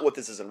that's not what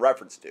this is in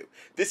reference to.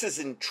 This is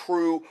in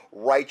true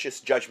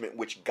righteous judgment,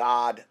 which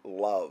God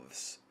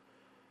loves.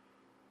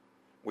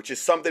 Which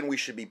is something we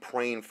should be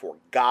praying for.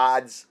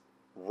 God's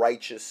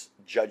righteous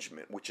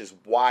judgment. Which is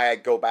why I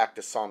go back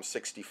to Psalm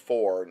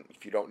 64. And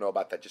if you don't know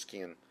about that, just key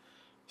in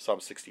Psalm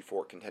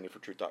 64,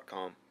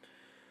 contendingfortruth.com.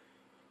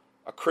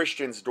 A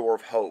Christian's door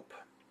of hope.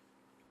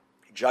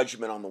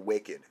 Judgment on the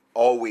wicked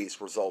always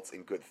results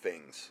in good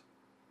things.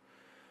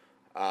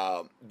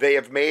 They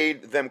have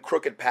made them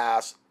crooked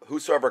paths.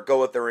 Whosoever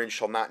goeth therein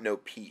shall not know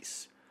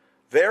peace.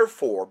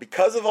 Therefore,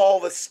 because of all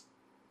this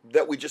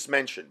that we just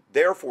mentioned,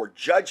 therefore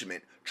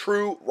judgment,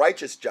 true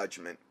righteous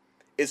judgment,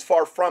 is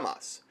far from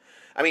us.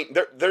 I mean,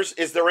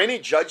 is there any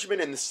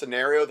judgment in the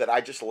scenario that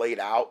I just laid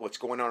out, what's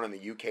going on in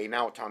the UK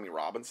now with Tommy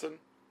Robinson?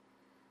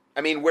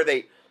 I mean, where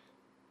they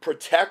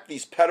protect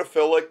these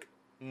pedophilic,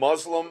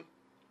 Muslim,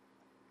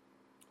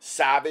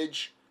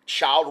 savage,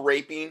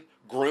 child-raping,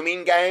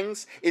 grooming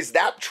gangs? Is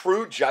that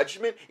true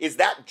judgment? Is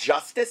that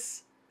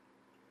justice?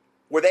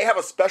 Where they have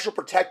a special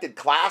protected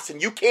class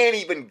and you can't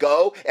even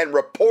go and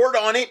report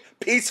on it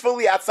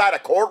peacefully outside a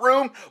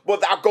courtroom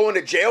without going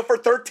to jail for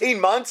 13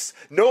 months,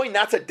 knowing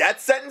that's a death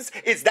sentence?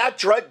 Is that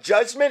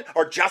judgment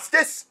or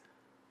justice?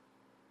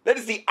 That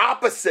is the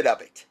opposite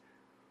of it.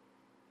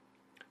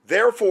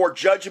 Therefore,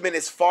 judgment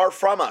is far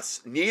from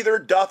us, neither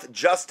doth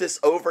justice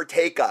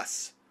overtake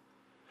us.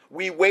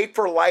 We wait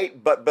for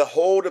light, but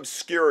behold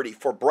obscurity,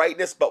 for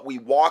brightness, but we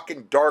walk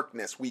in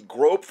darkness. We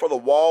grope for the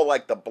wall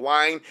like the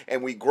blind,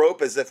 and we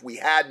grope as if we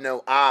had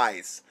no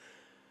eyes,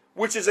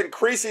 which is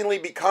increasingly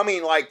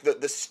becoming like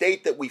the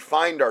state that we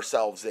find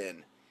ourselves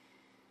in.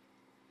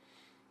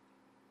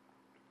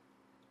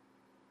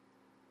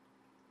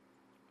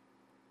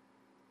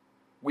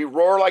 We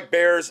roar like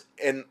bears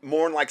and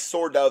mourn like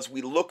sore doves.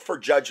 We look for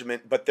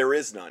judgment, but there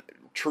is none.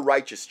 True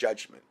righteous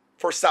judgment.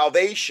 For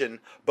salvation,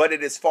 but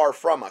it is far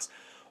from us.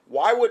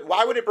 Why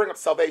would it bring up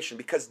salvation?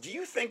 Because do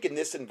you think in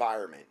this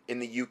environment, in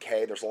the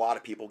UK, there's a lot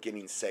of people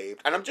getting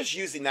saved? And I'm just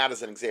using that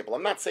as an example.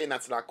 I'm not saying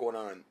that's not going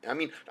on.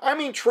 I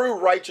mean true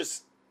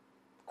righteous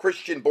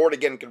Christian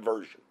born-again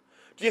conversion.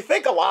 Do you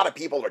think a lot of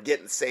people are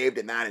getting saved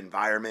in that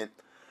environment?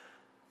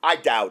 I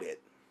doubt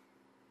it.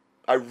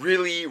 I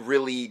really,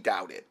 really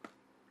doubt it.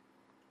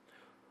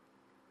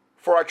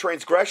 For our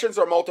transgressions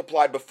are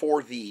multiplied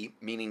before thee,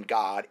 meaning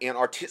God, and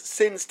our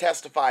sins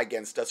testify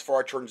against us. For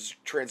our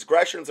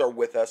transgressions are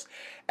with us,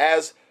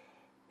 as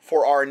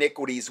for our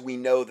iniquities we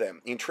know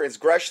them. In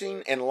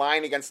transgressing and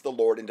lying against the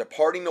Lord, and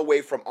departing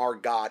away from our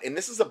God. And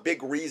this is a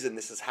big reason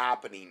this is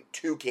happening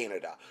to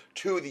Canada,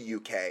 to the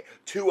UK,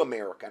 to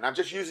America. And I'm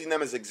just using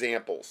them as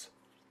examples.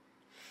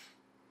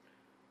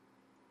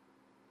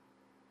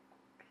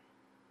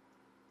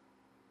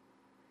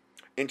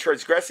 In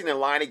transgressing and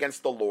lying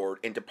against the Lord,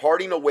 and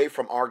departing away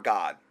from our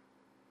God.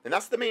 And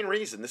that's the main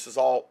reason. This is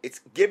all,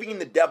 it's giving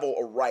the devil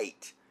a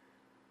right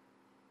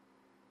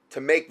to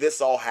make this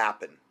all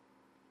happen.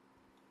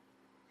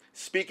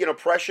 Speaking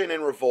oppression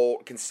and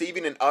revolt,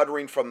 conceiving and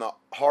uttering from the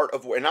heart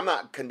of war. And I'm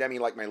not condemning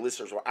like my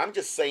listeners were. I'm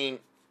just saying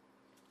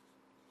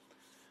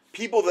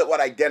people that would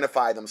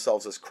identify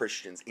themselves as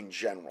Christians in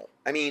general.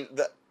 I mean,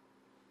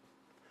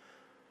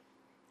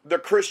 the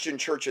Christian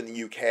church in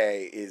the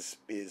UK is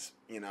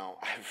you know,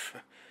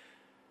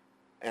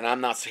 and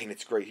I'm not saying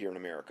it's great here in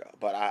America,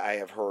 but I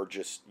have heard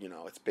just, you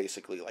know, it's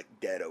basically like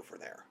dead over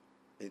there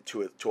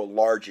to a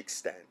large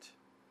extent.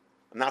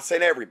 I'm not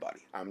saying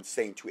everybody. I'm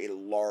saying to a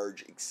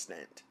large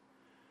extent.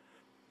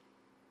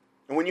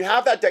 And when you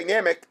have that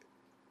dynamic,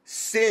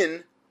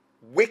 sin,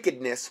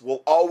 wickedness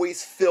will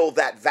always fill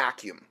that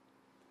vacuum.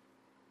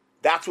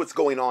 That's what's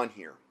going on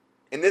here.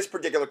 In this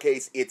particular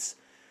case, it's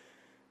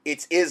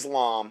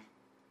Islam,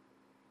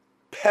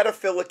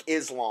 pedophilic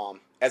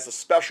Islam as a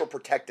special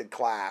protected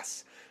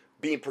class,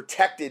 being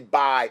protected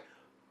by,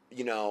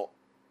 you know,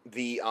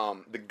 the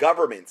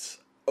governments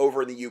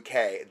over in the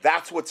UK.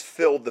 That's what's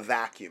filled the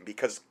vacuum,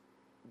 because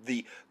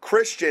the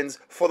Christians,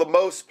 for the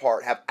most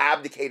part, have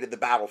abdicated the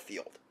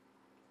battlefield.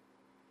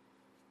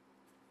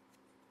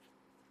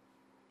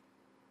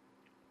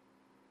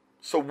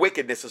 So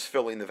wickedness is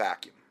filling the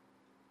vacuum.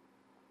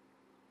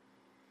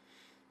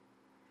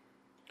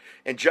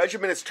 And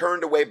judgment is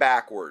turned away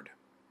backward,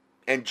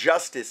 and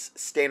justice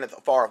standeth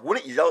afar.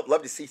 Wouldn't you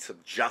love to see some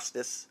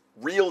justice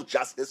real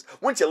justice?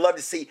 Wouldn't you love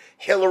to see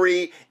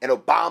Hillary and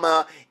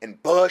Obama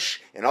and Bush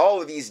and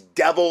all of these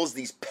devils,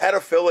 these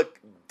pedophilic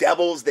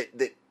devils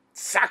that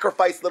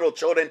sacrifice little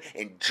children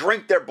and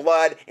drink their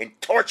blood and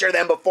torture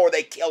them before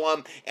they kill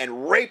them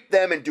and rape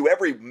them and do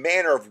every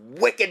manner of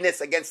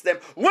wickedness against them?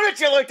 Wouldn't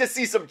you like to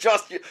see some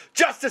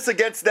justice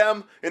against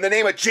them in the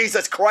name of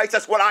Jesus Christ?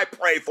 That's what I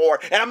pray for,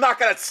 and I'm not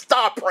going to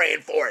stop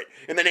praying for it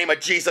in the name of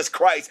Jesus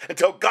Christ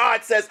until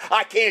God says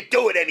I can't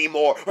do it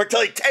anymore or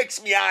until he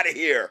takes me out of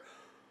here.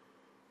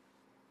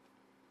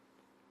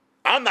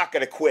 I'm not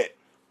going to quit.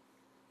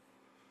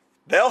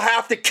 They'll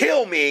have to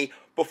kill me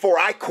before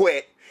I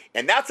quit.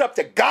 And that's up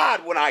to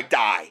God when I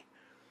die.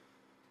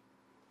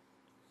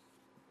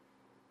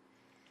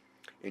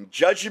 And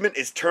judgment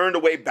is turned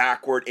away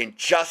backward, and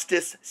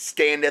justice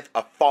standeth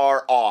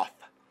afar off.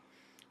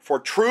 For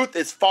truth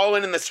is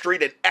fallen in the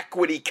street, and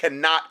equity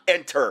cannot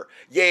enter.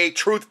 Yea,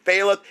 truth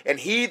faileth, and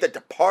he that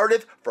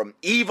departeth from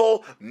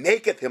evil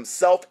maketh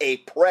himself a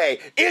prey.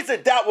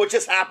 Isn't that what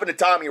just happened to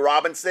Tommy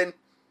Robinson?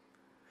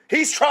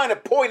 He's trying to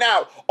point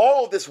out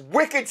all of this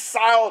wicked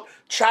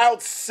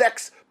child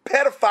sex,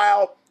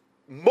 pedophile,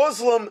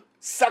 Muslim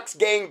sex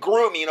gang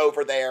grooming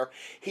over there.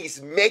 He's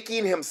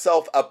making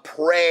himself a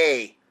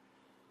prey.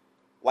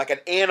 Like an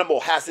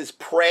animal has his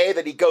prey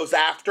that he goes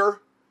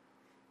after.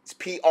 It's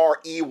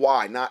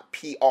P-R-E-Y, not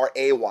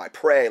P-R-A-Y.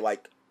 Prey,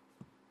 like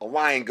a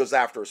lion goes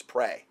after his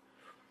prey.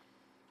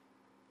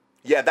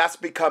 Yeah, that's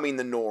becoming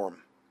the norm.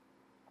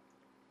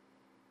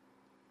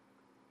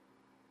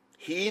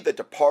 He that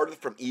departeth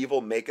from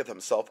evil maketh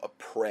himself a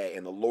prey.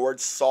 And the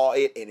Lord saw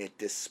it, and it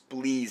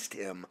displeased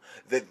him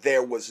that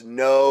there was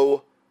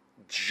no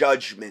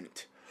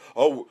judgment.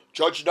 Oh,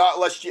 judge not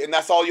lest you... And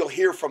that's all you'll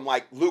hear from,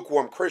 like,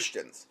 lukewarm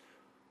Christians.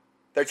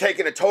 They're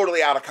taking it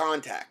totally out of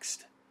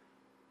context.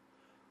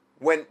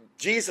 When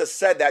Jesus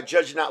said that,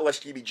 judge not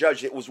lest ye be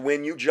judged, it was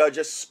when you judge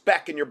a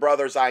speck in your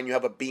brother's eye and you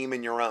have a beam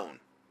in your own.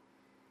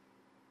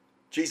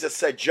 Jesus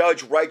said,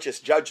 judge righteous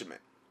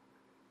judgment.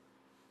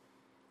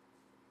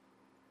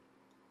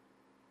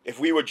 If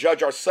we would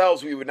judge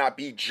ourselves, we would not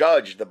be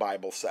judged, the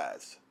Bible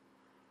says.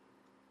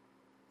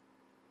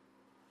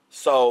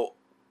 So,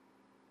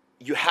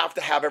 you have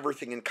to have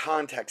everything in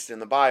context in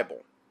the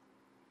Bible.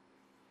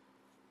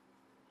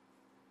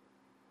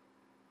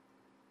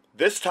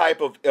 This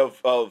type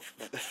of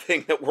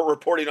thing that we're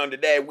reporting on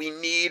today, we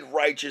need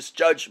righteous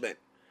judgment.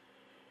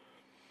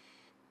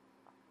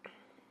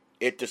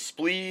 It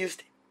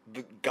displeased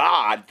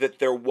God that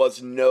there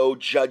was no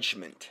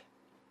judgment.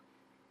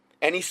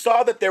 And he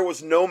saw that there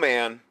was no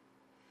man,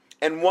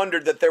 and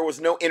wondered that there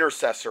was no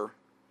intercessor,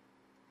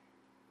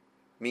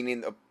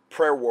 meaning a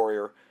prayer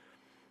warrior.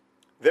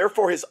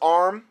 Therefore his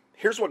arm,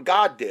 here's what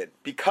God did,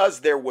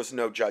 because there was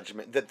no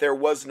judgment, that there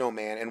was no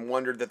man, and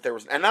wondered that there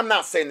was, and I'm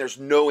not saying there's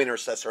no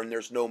intercessor and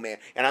there's no man,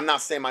 and I'm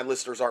not saying my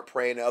listeners aren't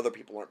praying and other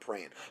people aren't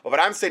praying. But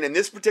I'm saying in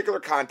this particular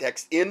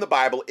context, in the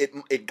Bible,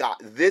 it got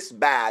this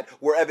bad,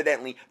 where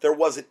evidently there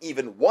wasn't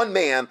even one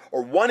man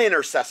or one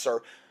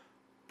intercessor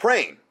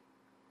praying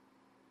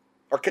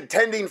or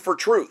contending for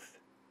truth.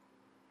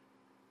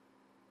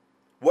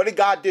 What did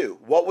God do?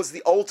 What was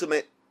the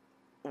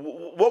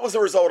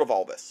result of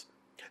all this?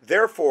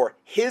 Therefore,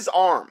 his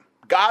arm,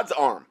 God's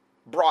arm,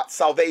 brought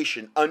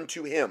salvation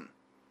unto him.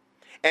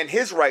 And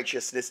his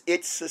righteousness,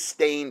 it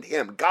sustained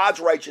him. God's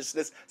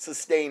righteousness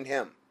sustained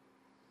him.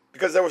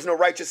 Because there was no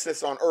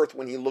righteousness on earth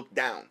when he looked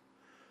down.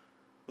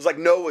 It was like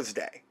Noah's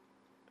day.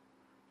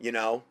 You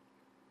know?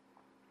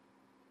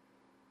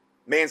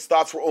 Man's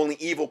thoughts were only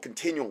evil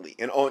continually,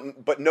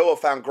 but Noah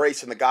found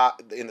grace in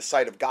the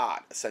sight of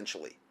God,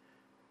 essentially.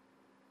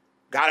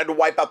 God had to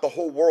wipe out the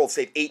whole world,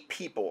 save 8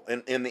 people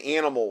and the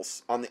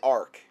animals on the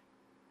ark,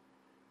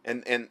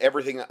 and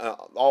everything,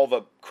 all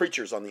the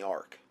creatures on the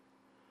ark,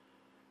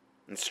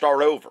 and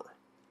start over.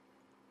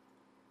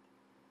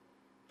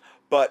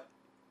 But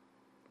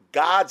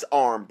God's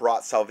arm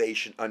brought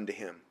salvation unto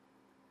him.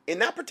 In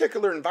that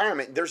particular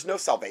environment, there's no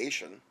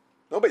salvation.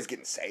 Nobody's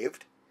getting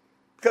saved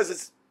because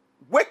it's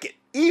wicked,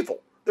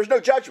 evil. There's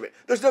no judgment.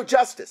 There's no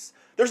justice.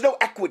 There's no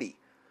equity.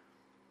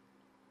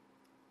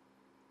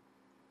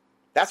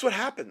 That's what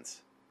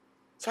happens.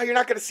 That's why you're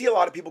not going to see a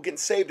lot of people getting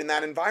saved in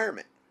that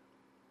environment.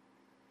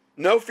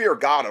 No fear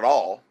of God at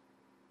all.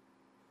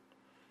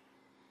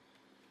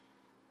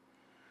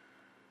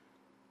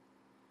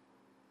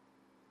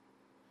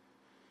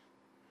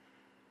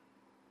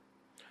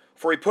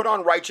 For he put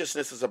on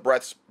righteousness as a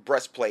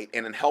breastplate,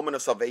 and an helmet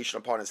of salvation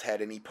upon his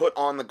head, and he put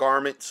on the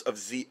garments of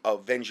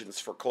vengeance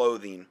for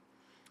clothing,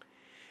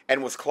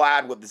 and was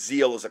clad with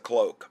zeal as a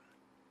cloak.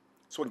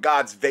 It's when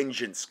God's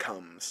vengeance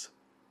comes.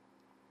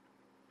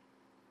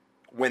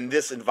 When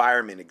this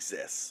environment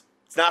exists.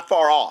 It's not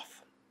far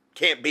off.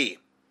 Can't be.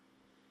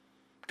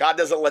 God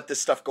doesn't let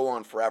this stuff go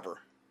on forever.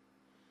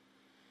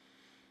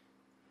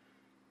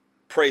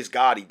 Praise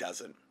God, he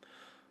doesn't.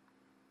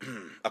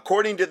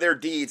 According to their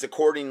deeds,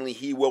 accordingly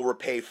he will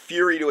repay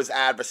fury to his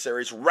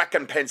adversaries,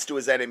 recompense to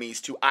his enemies,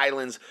 to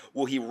islands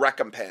will he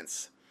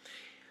recompense.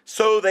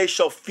 So they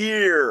shall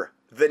fear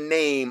the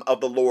name of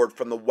the Lord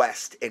from the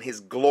west, and his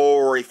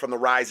glory from the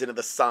rising of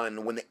the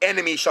sun, when the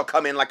enemy shall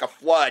come in like a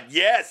flood.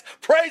 Yes,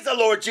 praise the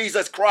Lord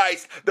Jesus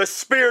Christ. The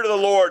Spirit of the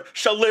Lord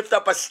shall lift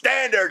up a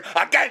standard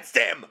against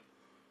him.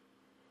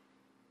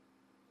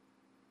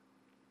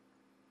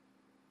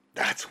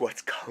 That's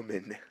what's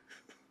coming.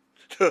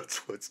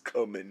 That's what's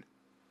coming.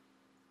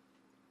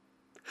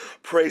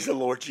 Praise the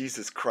Lord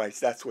Jesus Christ.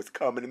 That's what's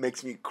coming. It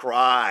makes me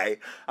cry.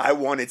 I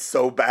want it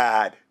so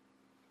bad.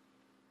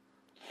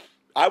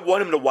 I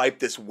want him to wipe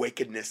this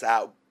wickedness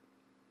out.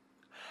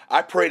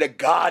 I pray to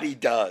God he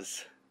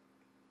does.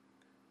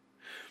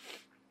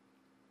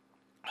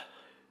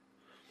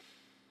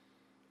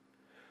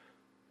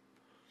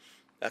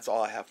 That's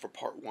all I have for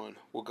part 1.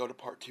 We'll go to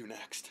part 2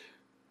 next.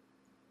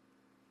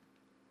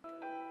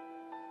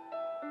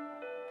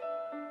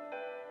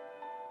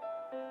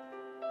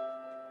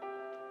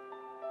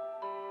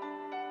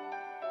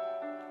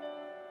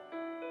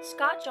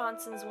 Scott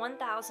Johnson's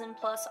 1,000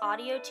 plus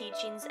audio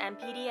teachings and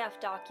PDF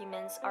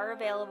documents are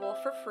available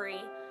for free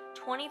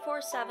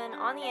 24/7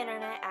 on the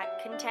internet at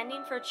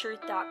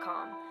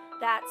contendingfortruth.com.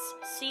 That's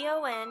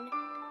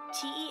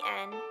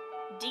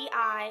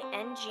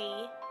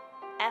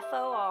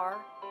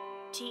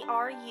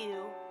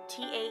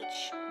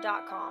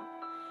contendingfortruth.com.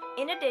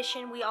 In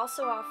addition, we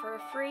also offer a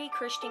free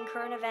Christian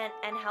current event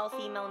and health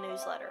email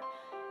newsletter.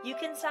 You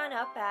can sign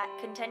up at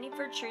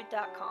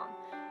contendingfortruth.com.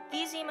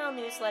 These email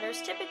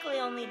newsletters typically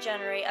only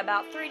generate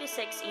about 3 to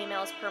 6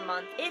 emails per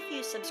month if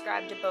you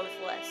subscribe to both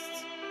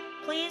lists.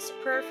 Please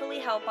prayerfully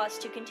help us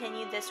to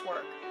continue this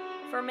work.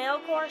 For mail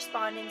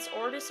correspondence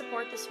or to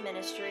support this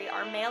ministry,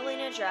 our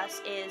mailing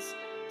address is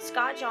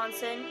Scott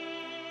Johnson,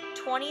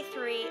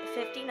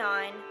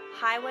 2359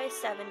 Highway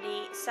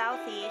 70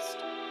 Southeast,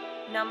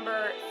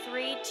 number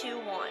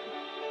 321,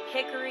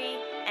 Hickory,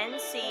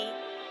 NC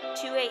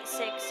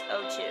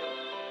 28602.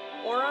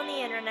 Or on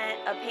the internet,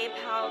 a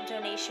PayPal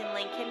donation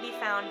link can be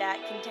found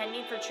at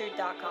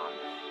contendingfortruth.com.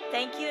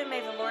 Thank you, and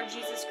may the Lord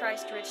Jesus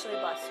Christ richly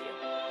bless you.